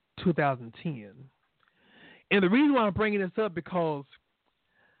in 2010. And the reason why I'm bringing this up because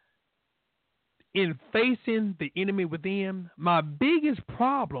in facing the enemy within, my biggest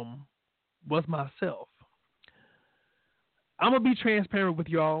problem was myself. I'm going to be transparent with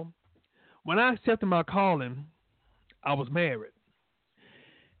y'all. When I accepted my calling, I was married.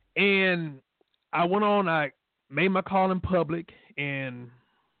 And I went on, I made my call in public, and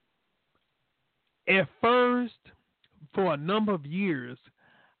at first, for a number of years,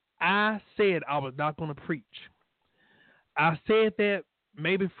 I said I was not going to preach. I said that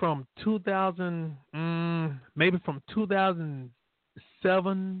maybe from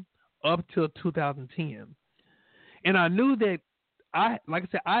 2007 up till 2010. And I knew that I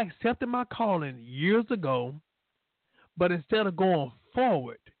accepted my calling years ago, but instead of going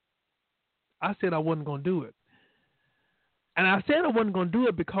forward, I said I wasn't going to do it. And I said I wasn't going to do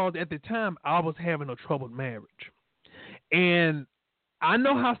it because at the time I was having a troubled marriage. And I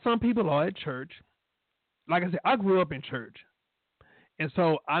know how some people are at church. Like I said, I grew up in church. And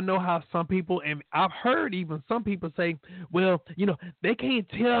so I know how some people, and I've heard even some people say, well, they can't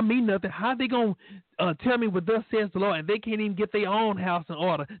tell me nothing. How they going to tell me what thus says the Lord, and they can't even get their own house in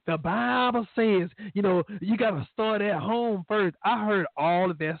order? The Bible says, you got to start at home first. I heard all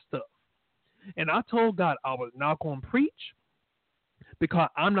of that stuff. And I told God I was not going to preach because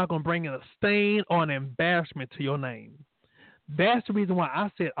I'm not going to bring in a stain or an embarrassment to your name. That's the reason why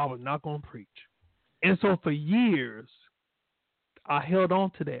I said I was not going to preach. And so for years, I held on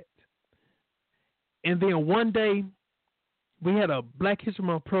to that. And then one day, we had a Black History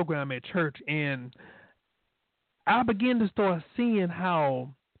Month program at church, and I began to start seeing how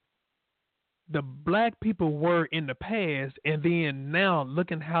the black people were in the past, and then now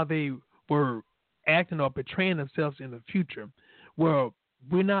looking how they were acting or portraying themselves in the future. Well,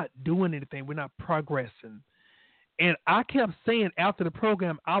 we're not doing anything. We're not progressing. And I kept saying after the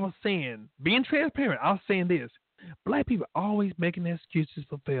program, I was saying, being transparent, I was saying this. Black people always making excuses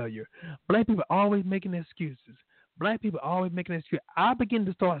for failure. Black people always making excuses. Black people always making excuses. I began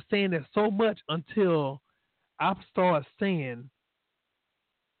to start saying that so much until I started saying,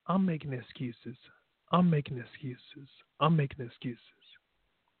 I'm making excuses. I'm making excuses. I'm making excuses.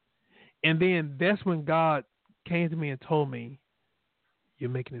 And then that's when God came to me and told me, you're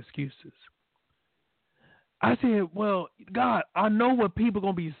making excuses. I said, well, God, I know what people are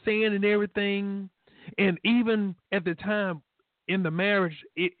going to be saying and everything. And even at the time in the marriage,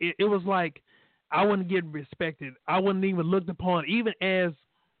 it was like I wasn't getting respected. I wasn't even looked upon, even as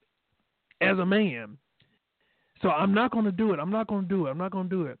a man. So I'm not going to do it. I'm not going to do it. I'm not going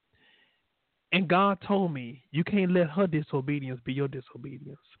to do it. And God told me, you can't let her disobedience be your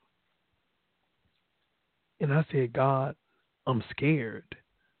disobedience. And I said, God, I'm scared.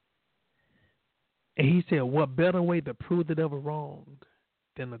 And he said, what better way to prove the devil wrong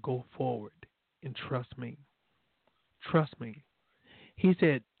than to go forward and trust me? Trust me. He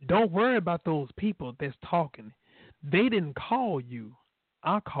said, don't worry about those people that's talking. They didn't call you.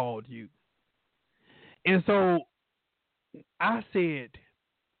 I called you. And so I said,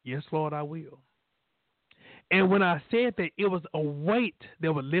 yes, Lord, I will. And when I said that, it was a weight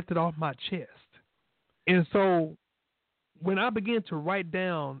that was lifted off my chest. And so when I began to write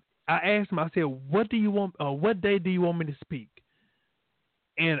down, I asked him, I said, what do you want? What day do you want me to speak?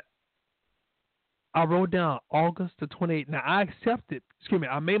 And I wrote down August the 28th. Now, I accepted,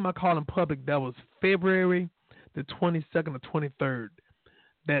 I made my call in public. That was February the 22nd or 23rd,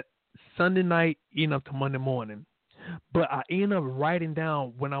 that Sunday night, up to Monday morning. But I ended up writing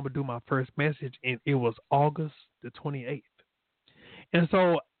down when I would do my first message, and it was August the 28th. And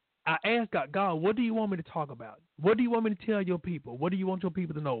so I asked God, what do you want me to talk about? What do you want me to tell your people? What do you want your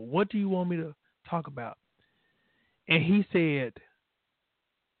people to know? What do you want me to talk about? And he said,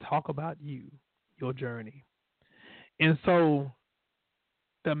 talk about you, your journey. And so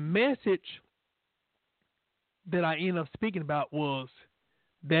the message that I ended up speaking about was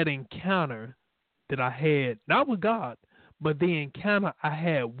that encounter that I had, not with God, but the encounter I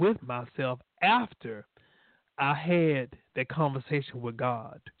had with myself after I had that conversation with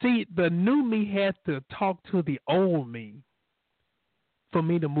God. See, the new me had to talk to the old me for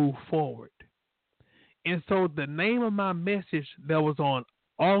me to move forward. And so the name of my message that was on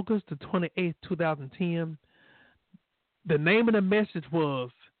August the 28th, 2010, the name of the message was,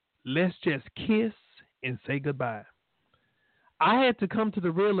 let's just kiss and say goodbye. I had to come to the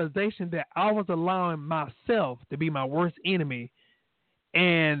realization that I was allowing myself to be my worst enemy,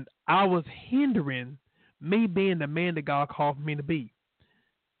 and I was hindering me being the man that God called me to be.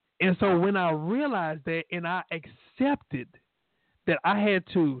 And so when I realized that and I accepted that I had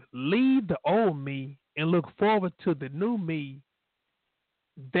to leave the old me and look forward to the new me,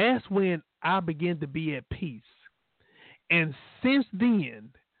 that's when I began to be at peace. And since then,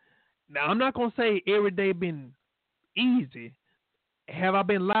 now I'm not going to say every day been easy. Have I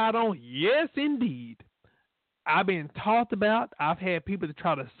been lied on? Yes, indeed. I've been talked about. I've had people to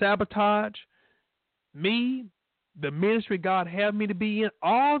try to sabotage me, the ministry God had me to be in,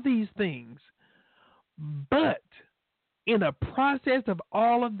 all these things. But in the process of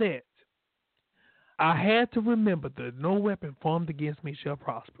all of that, I had to remember that no weapon formed against me shall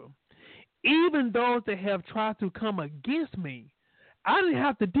prosper. Even those that have tried to come against me, I didn't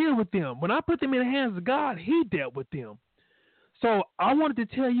have to deal with them. When I put them in the hands of God, He dealt with them. So I wanted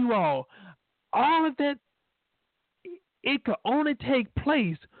to tell you all of that, it could only take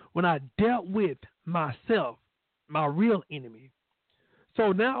place when I dealt with myself, my real enemy.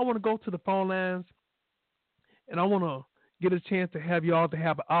 So now I want to go to the phone lines, and I want to get a chance to have y'all to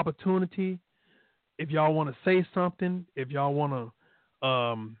have an opportunity. If y'all want to say something, if y'all want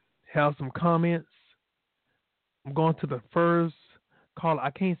to have some comments, I'm going to the first call.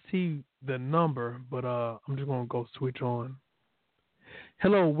 I can't see the number, but I'm just going to go switch on.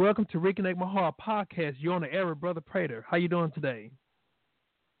 Hello, welcome to Reconnect My Heart podcast. You're on the air with Brother Prater. How you doing today?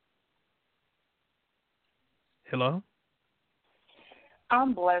 Hello?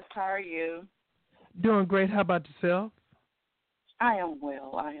 I'm blessed. How are you? Doing great. How about yourself? I am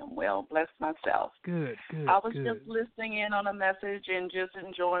well. Bless myself. Good. I was just listening in on a message and just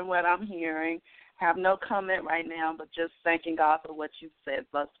enjoying what I'm hearing. Have no comment right now, but just thanking God for what you've said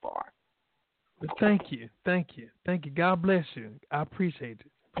thus far. Well, thank you. God bless you. I appreciate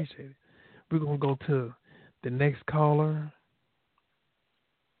it. We're going to go to the next caller.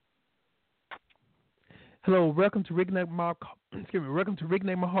 Hello, welcome to Reconnect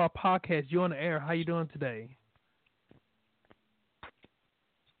My Heart podcast. You're on the air. How you doing today?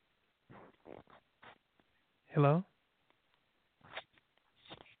 Hello?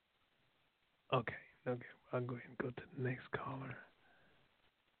 Okay. I'll go ahead and go to the next caller.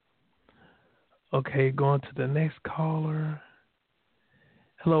 Okay, going to the next caller.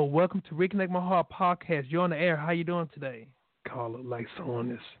 Hello, welcome to Reconnect My Heart podcast. You're on the air. How you doing today? Caller, like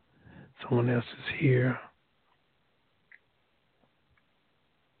someone else is here.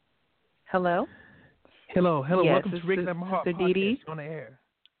 Hello. Hello. Yes, Welcome to Reconnect My Heart podcast. Dee. You're on the air.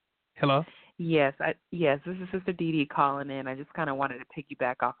 Hello. Yes, this is Sister Dee Dee calling in. I just kind of wanted to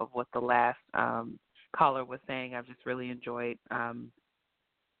piggyback off of what the last caller was saying. I've just really enjoyed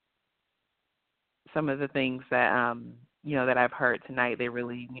some of the things that that I've heard tonight. They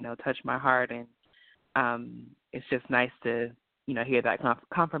really touched my heart, and it's just nice to hear that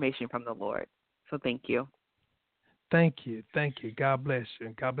confirmation from the Lord. So thank you. Thank you. God bless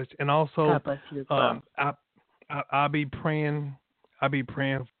you. God bless you. And also, God bless you as well. I'll be praying. I'll be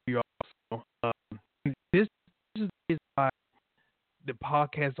praying for you also. This is why the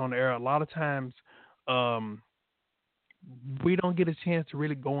podcast on the air. A lot of times, we don't get a chance to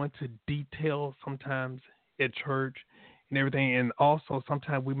really go into detail sometimes at church and everything. And also,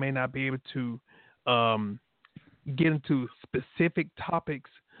 sometimes we may not be able to get into specific topics.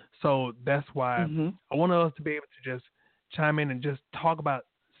 So that's why I want us to be able to just chime in and just talk about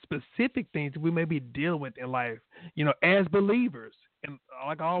specific things we may be dealing with in life, as believers. And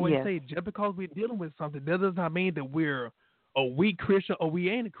like I always say, just because we're dealing with something, that does not mean that we're a weak Christian or we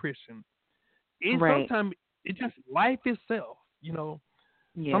ain't a Christian. Sometimes it's just life itself,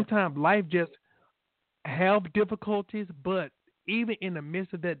 Sometimes life just have difficulties, but even in the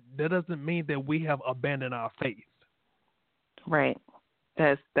midst of that, that doesn't mean that we have abandoned our faith. Right.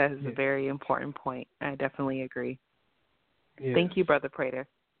 That is a very important point. I definitely agree. Yes. Thank you, Brother Prater.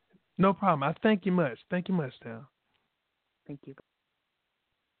 No problem. I thank you much. Thank you much, Tal. Thank you.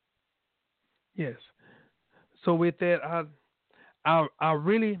 Yes. So with that, I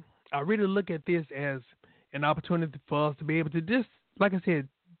really look at this as an opportunity for us to be able to just, like I said,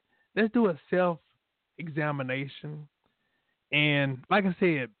 let's do a self-examination. And like I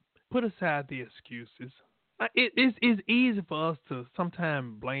said, put aside the excuses. It's easy for us to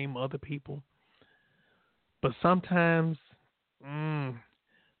sometimes blame other people. But sometimes the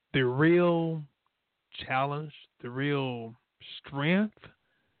real challenge, the real strength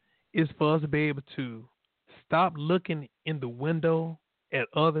is for us to be able to stop looking in the window at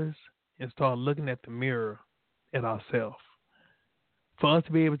others and start looking at the mirror at ourselves. For us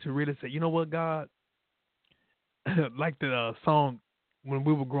to be able to really say, you know what, God, like the song when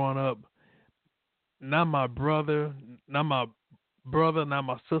we were growing up, not my brother, not my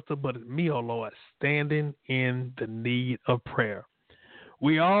sister, but it's me, oh Lord, standing in the need of prayer.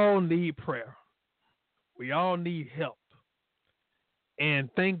 We all need prayer. We all need help.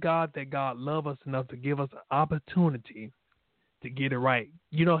 And thank God that God loved us enough to give us an opportunity to get it right.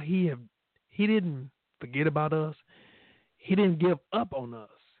 He didn't forget about us. He didn't give up on us.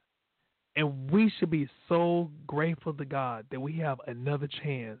 And we should be so grateful to God that we have another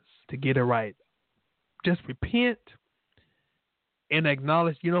chance to get it right. Just repent and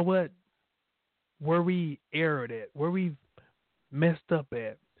acknowledge, you know what, where we erred at, where we messed up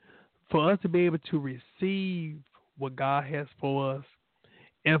at, for us to be able to receive what God has for us,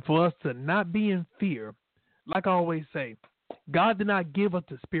 and for us to not be in fear. Like I always say, God did not give us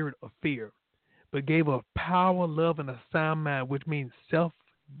the spirit of fear, but gave us power, love, and a sound mind, which means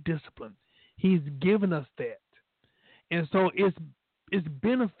self-discipline. He's given us that. And so it's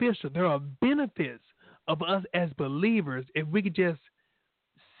beneficial. There are benefits of us as believers if we could just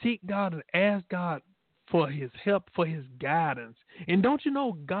seek God and ask God for his help, for his guidance. And don't you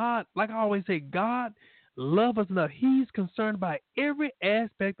know, God, like I always say, God loves us enough. He's concerned about every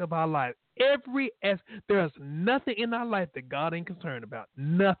aspect of our life. There's nothing in our life that God ain't concerned about.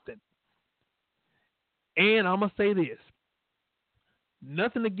 Nothing. And I'm going to say this.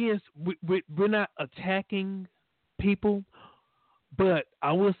 Nothing against, we're not attacking people, but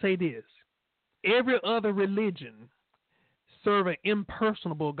I will say this. Every other religion serve an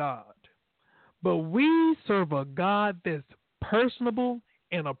impersonable God. But we serve a God that's personable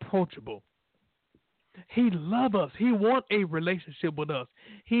and approachable. He loves us. He wants a relationship with us.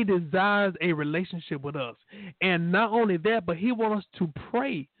 He desires a relationship with us. And not only that, but he wants us to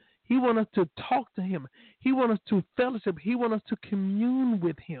pray. He wants us to talk to him. He wants us to fellowship. He wants us to commune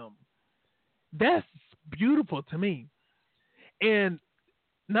with him. That's beautiful to me. And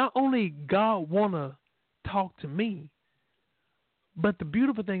not only God want to talk to me, but the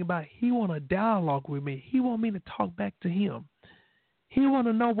beautiful thing about it, he want to dialogue with me. He want me to talk back to him. He want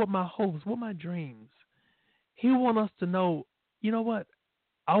to know what my hopes, what my dreams. He want us to know, you know what?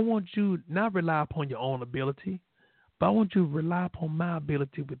 I want you not rely upon your own ability, but I want you to rely upon my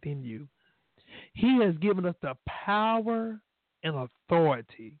ability within you. He has given us the power and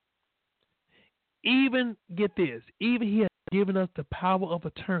authority. Even, get this, even he has given us the power of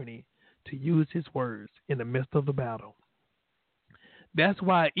attorney to use his words in the midst of the battle. That's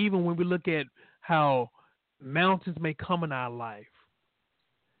why even when we look at how mountains may come in our life,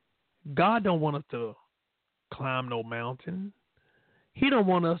 God don't want us to climb no mountain. He don't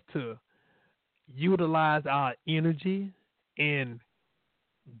want us to utilize our energy and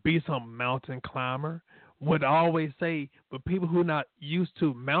be some mountain climber. What I always say, but people who are not used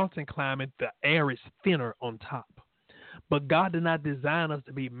to mountain climbing, the air is thinner on top. But God did not design us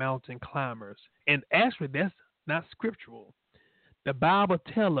to be mountain climbers. And actually, that's not scriptural. The Bible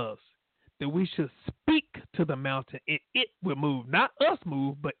tells us that we should speak to the mountain and it will move. Not us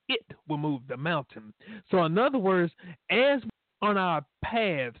move, but it will move the mountain. So in other words, as on our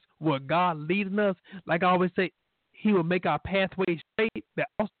paths where God leading us, like I always say, he will make our pathway straight. That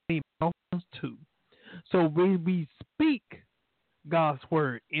also means mountains too. So when we speak God's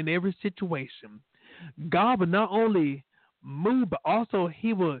word in every situation, God will not only move, but also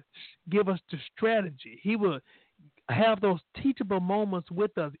he will give us the strategy. He will have those teachable moments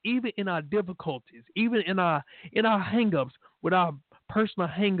with us, even in our difficulties, even in our hang-ups, with our personal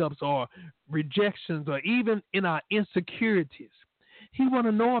hang-ups or rejections, or even in our insecurities. He want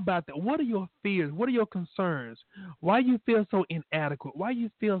to know about that. What are your fears? What are your concerns? Why you feel so inadequate? Why you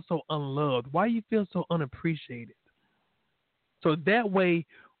feel so unloved? Why you feel so unappreciated? So that way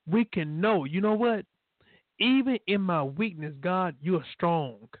we can know, you know what? Even in my weakness, God, you're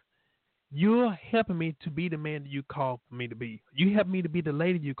strong. You're helping me to be the man that you call for me to be. You help me to be the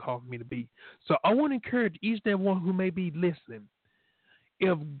lady you call for me to be. So I want to encourage each and every one who may be listening.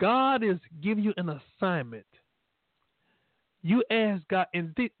 If God is giving you an assignment, you ask God,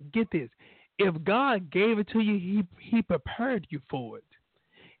 and get this. If God gave it to you, he prepared you for it.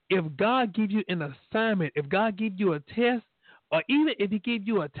 If God gives you an assignment, if God gives you a test, or even if he gives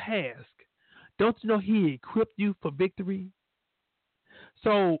you a task, don't you know he equipped you for victory?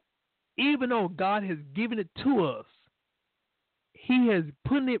 So even though God has given it to us, he has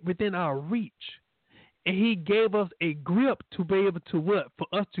put it within our reach. And he gave us a grip to be able to what? For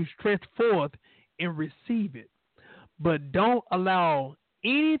us to stretch forth and receive it. But don't allow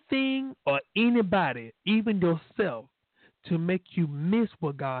anything or anybody, even yourself, to make you miss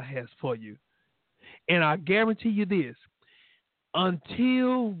what God has for you. And I guarantee you this,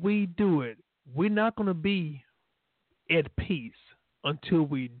 until we do it, we're not going to be at peace until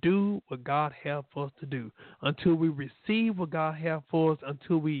we do what God has for us to do, until we receive what God has for us,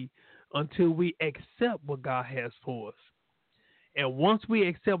 until we accept what God has for us. And once we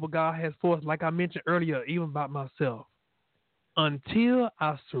accept what God has for us, like I mentioned earlier, even about myself, until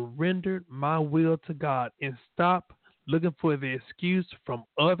I surrendered my will to God and stopped looking for the excuse from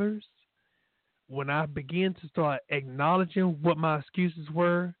others, when I began to start acknowledging what my excuses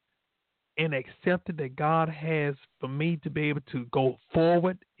were and accepted that God has for me to be able to go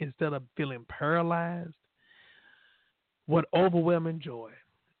forward instead of feeling paralyzed, what overwhelming joy.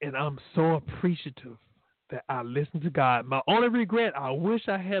 And I'm so appreciative that I listened to God. My only regret, I wish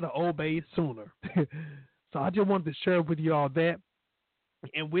I had obeyed sooner. So I just wanted to share with you all that.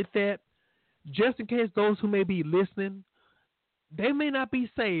 And with that, just in case those who may be listening, they may not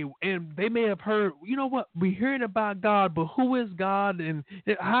be saved, and they may have heard, you know what, we're hearing about God, but who is God, and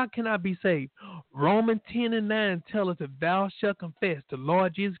how can I be saved? Romans 10:9 tell us, if thou shalt confess the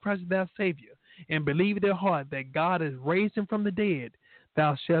Lord Jesus Christ as thy Savior, and believe in their heart that God has raised him from the dead,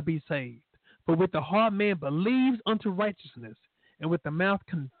 thou shalt be saved. For with the heart man believes unto righteousness, and with the mouth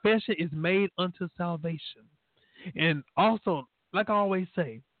confession is made unto salvation. And also, like I always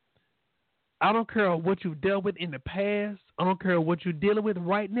say, I don't care what you've dealt with in the past. I don't care what you're dealing with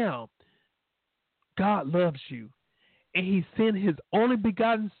right now. God loves you. And he sent his only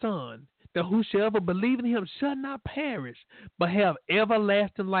begotten Son, that whosoever believe in him shall not perish, but have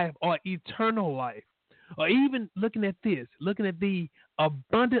everlasting life or eternal life. Or even looking at the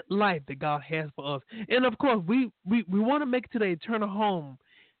abundant life that God has for us. And of course, we want to make it to the eternal home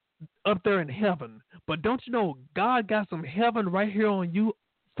up there in heaven. But don't you know, God got some heaven right here on you,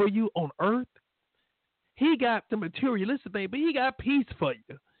 for you on earth. He got the materialistic thing, but he got peace for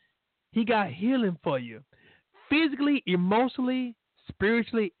you. He got healing for you. Physically, emotionally,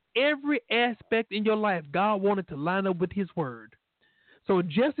 spiritually, every aspect in your life, God wanted to line up with his word. So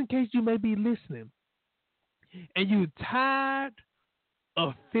just in case you may be listening, and you're tired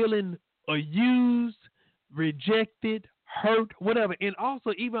of feeling used, rejected, hurt, whatever. And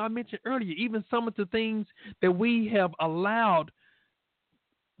also, even I mentioned earlier, even some of the things that we have allowed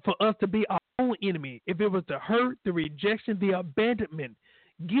for us to be our own enemy. If it was the hurt, the rejection, the abandonment,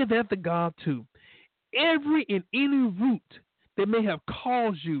 give that to God too. Every and any root that may have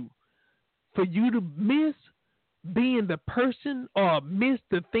caused you for you to miss being the person or miss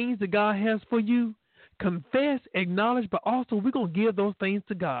the things that God has for you, confess, acknowledge, but also we're going to give those things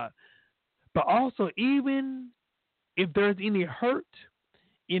to God. But also, even if there's any hurt,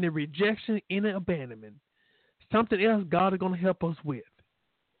 any rejection, any abandonment, something else God is going to help us with.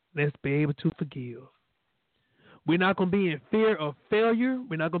 Let's be able to forgive. We're not going to be in fear of failure.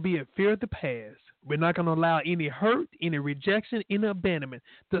 We're not going to be in fear of the past. We're not going to allow any hurt, any rejection, any abandonment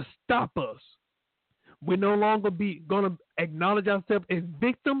to stop us. We're no longer going to acknowledge ourselves as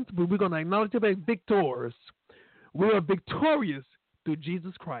victims, but we're going to acknowledge ourselves as victors. We are victorious through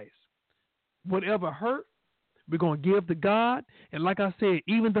Jesus Christ. whatever hurt, we're going to give to God. And like I said,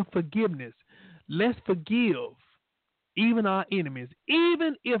 even the forgiveness, let's forgive even our enemies,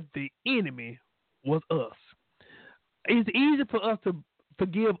 even if the enemy was us. It's easy for us to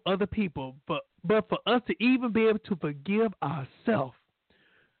forgive other people, but for us to even be able to forgive ourselves,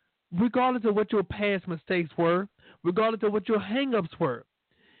 regardless of what your past mistakes were, regardless of what your hang-ups were,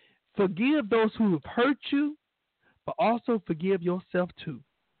 forgive those who have hurt you, but also forgive yourself too.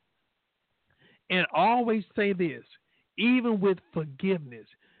 And always say this, even with forgiveness,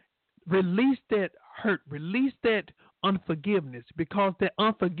 release that hurt, release that unforgiveness, because that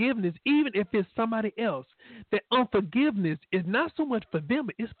unforgiveness, even if it's somebody else, that unforgiveness is not so much for them,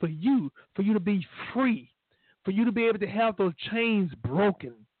 it's for you to be free, for you to be able to have those chains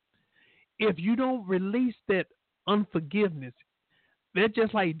broken. If you don't release that unforgiveness, that's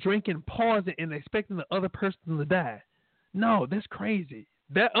just like drinking poison and expecting the other person to die. No, that's crazy.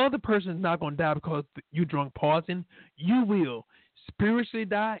 That other person is not going to die because you drank poison. You will spiritually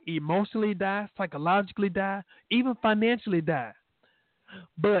die, emotionally die, psychologically die, even financially die.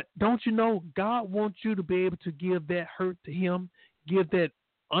 But don't you know, God wants you to be able to give that hurt to him, give that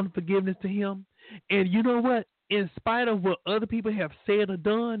unforgiveness to him. And you know what? In spite of what other people have said or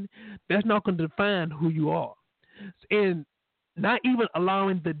done, that's not going to define who you are. And not even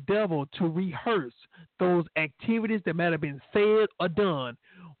allowing the devil to rehearse those activities that might have been said or done.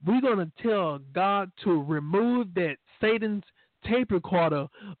 We're going to tell God to remove that Satan's tape recorder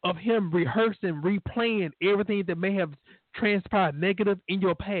of him rehearsing, replaying everything that may have transpired negative in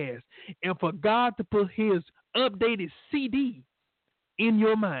your past, and for God to put his updated CD in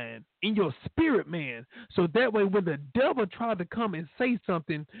your mind, in your spirit, man, so that way when the devil tried to come and say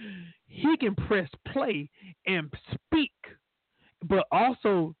something, he can press play and speak. But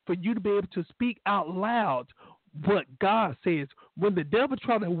also for you to be able to speak out loud what God says. When the devil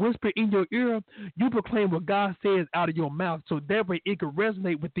tries to whisper in your ear, you proclaim what God says out of your mouth, so that way it can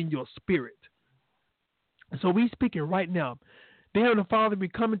resonate within your spirit. So we speaking right now. Dear Heavenly Father, we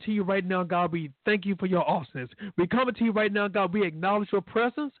coming to you right now, God. We thank you for your awesomeness. We coming to you right now, God. We acknowledge your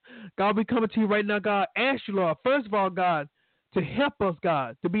presence. God, we coming to you right now, God. Ask you, Lord, first of all, God, to help us,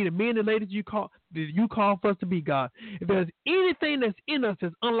 God, to be the men and ladies you call for us to be, God. If there's anything that's in us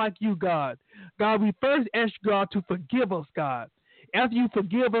that's unlike you, God, we first ask you, God, to forgive us, God. After you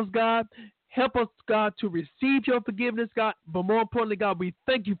forgive us, God, help us, God, to receive your forgiveness, God. But more importantly, God, we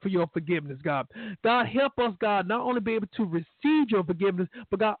thank you for your forgiveness, God. God, help us, God, not only be able to receive your forgiveness,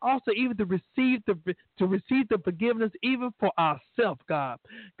 but God, also even to receive the forgiveness even for ourselves, God.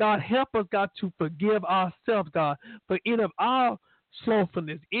 God, help us, God, to forgive ourselves, God, for any of our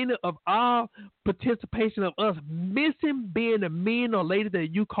slothfulness, any of our participation of us missing being the men or ladies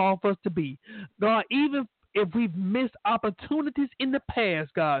that you call for us to be. God, even if we've missed opportunities in the past,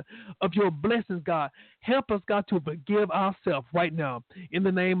 God, of your blessings, God, help us, God, to forgive ourselves right now in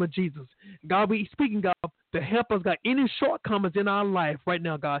the name of Jesus. God, we speaking, God, to help us, God, any shortcomings in our life right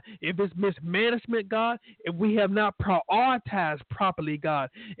now, God. If it's mismanagement, God, if we have not prioritized properly, God,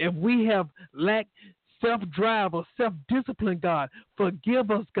 if we have lacked self-drive or self-discipline, God, forgive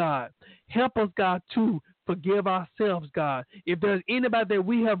us, God. Help us, God, to forgive ourselves, God. If there's anybody that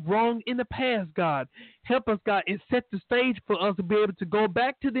we have wronged in the past, God, help us, God, and set the stage for us to be able to go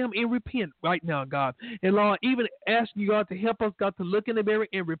back to them and repent right now, God. And Lord, even asking you, God, to help us, God, to look in the mirror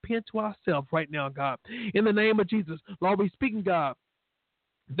and repent to ourselves right now, God. In the name of Jesus, Lord, we speaking, God.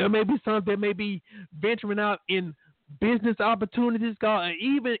 There may be some that may be venturing out in business opportunities, God, and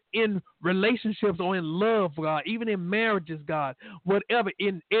even in relationships or in love, God, even in marriages, God, whatever,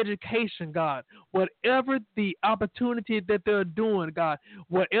 in education, God, whatever the opportunity that they're doing, God,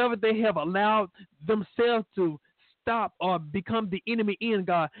 whatever they have allowed themselves to stop or become the enemy in,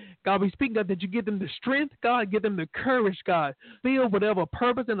 God. God, we speak, God, that you give them the strength, God, give them the courage, God. Feel whatever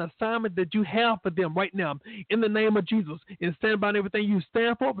purpose and assignment that you have for them right now in the name of Jesus. And stand by everything you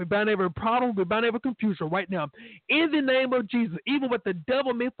stand for. We bind every problem. We bind every confusion right now. In the name of Jesus, even what the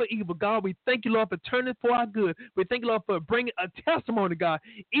devil meant for evil, God, we thank you, Lord, for turning for our good. We thank you, Lord, for bringing a testimony, God,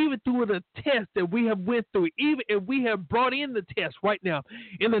 even through the test that we have went through, even if we have brought in the test right now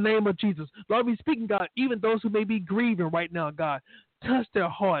in the name of Jesus. Lord, we speaking, God, even those who may be grieving right now, God. Touch their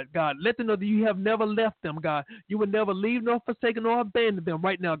heart, God. Let them know that you have never left them, God. You will never leave nor forsaken nor abandon them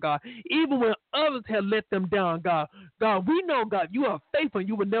right now, God. Even when others have let them down, God. God, we know, God, you are faithful.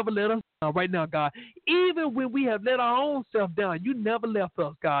 You will never let us down right now, God. Even when we have let our own self down, you never left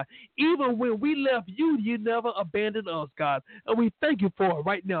us, God. Even when we left you, you never abandoned us, God. And we thank you for it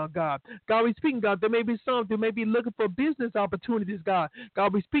right now, God. God, we speaking, God, there may be some that may be looking for business opportunities, God.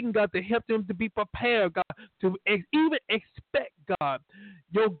 God, we speaking, God, to help them to be prepared, God, to even expect, God,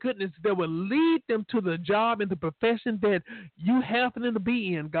 your goodness that will lead them to the job and the profession that you have for them to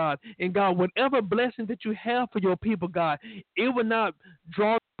be in, God. And God, whatever blessing that you have for your people, God, it will not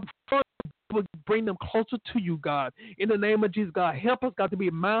draw them further, it will bring them closer to you, God. In the name of Jesus, God, help us, God, to be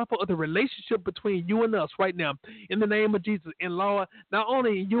mindful of the relationship between you and us right now. In the name of Jesus. And Lord, not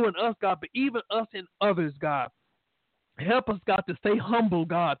only you and us, God, but even us and others, God. Help us, God, to stay humble,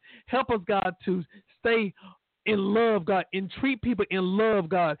 God. Help us, God, to stay in love, God, and treat people in love,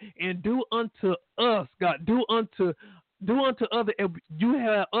 God, and do unto us, God, do unto others as you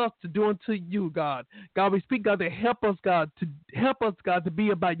have us to do unto you, God. God, we speak, God, to help us, God, to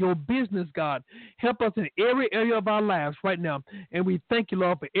be about your business, God. Help us in every area of our lives right now. And we thank you,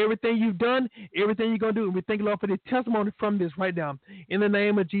 Lord, for everything you've done, everything you're going to do. And we thank you, Lord, for the testimony from this right now. In the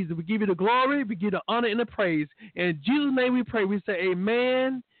name of Jesus, we give you the glory, we give you the honor and the praise. In Jesus' name we pray. We say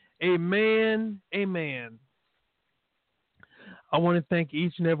amen, amen, amen. I want to thank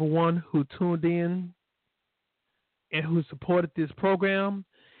each and every one who tuned in and who supported this program.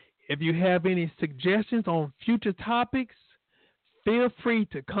 If you have any suggestions on future topics, feel free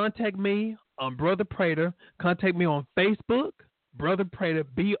to contact me on Brother Prater. Contact me on Facebook, Brother Prater,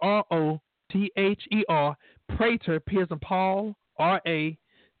 Brother, Prater, P as in Paul, R-A,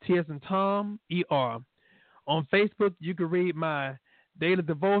 T as in Tom, E-R. On Facebook, you can read my daily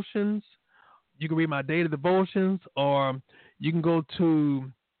devotions. Or you can go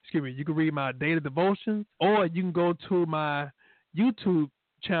to, you can read my daily devotions, or you can go to my YouTube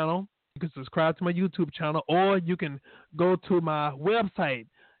channel. You can subscribe to my YouTube channel, or you can go to my website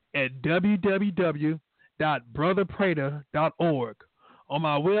at www.brotherprater.org. On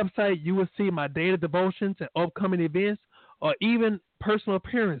my website, you will see my daily devotions and upcoming events, or even personal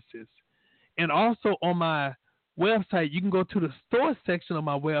appearances. And also on my website, you can go to the store section of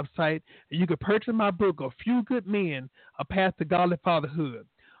my website, and you can purchase my book, A Few Good Men, A Path to Godly Fatherhood.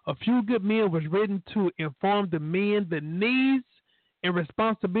 A Few Good Men was written to inform the men the needs and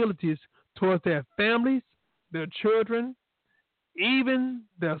responsibilities towards their families, their children, even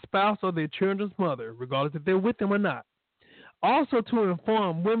their spouse or their children's mother, regardless if they're with them or not. Also to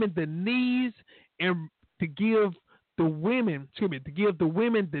inform women the needs and to give the women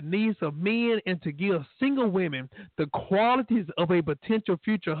the needs of men, and to give single women the qualities of a potential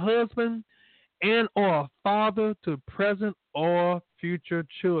future husband and or father to present or future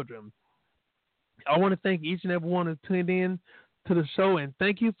children. I want to thank each and every one who tuned in to the show, and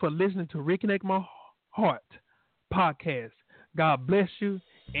thank you for listening to Reconnect My Heart podcast. God bless you,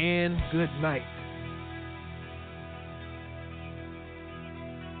 and good night.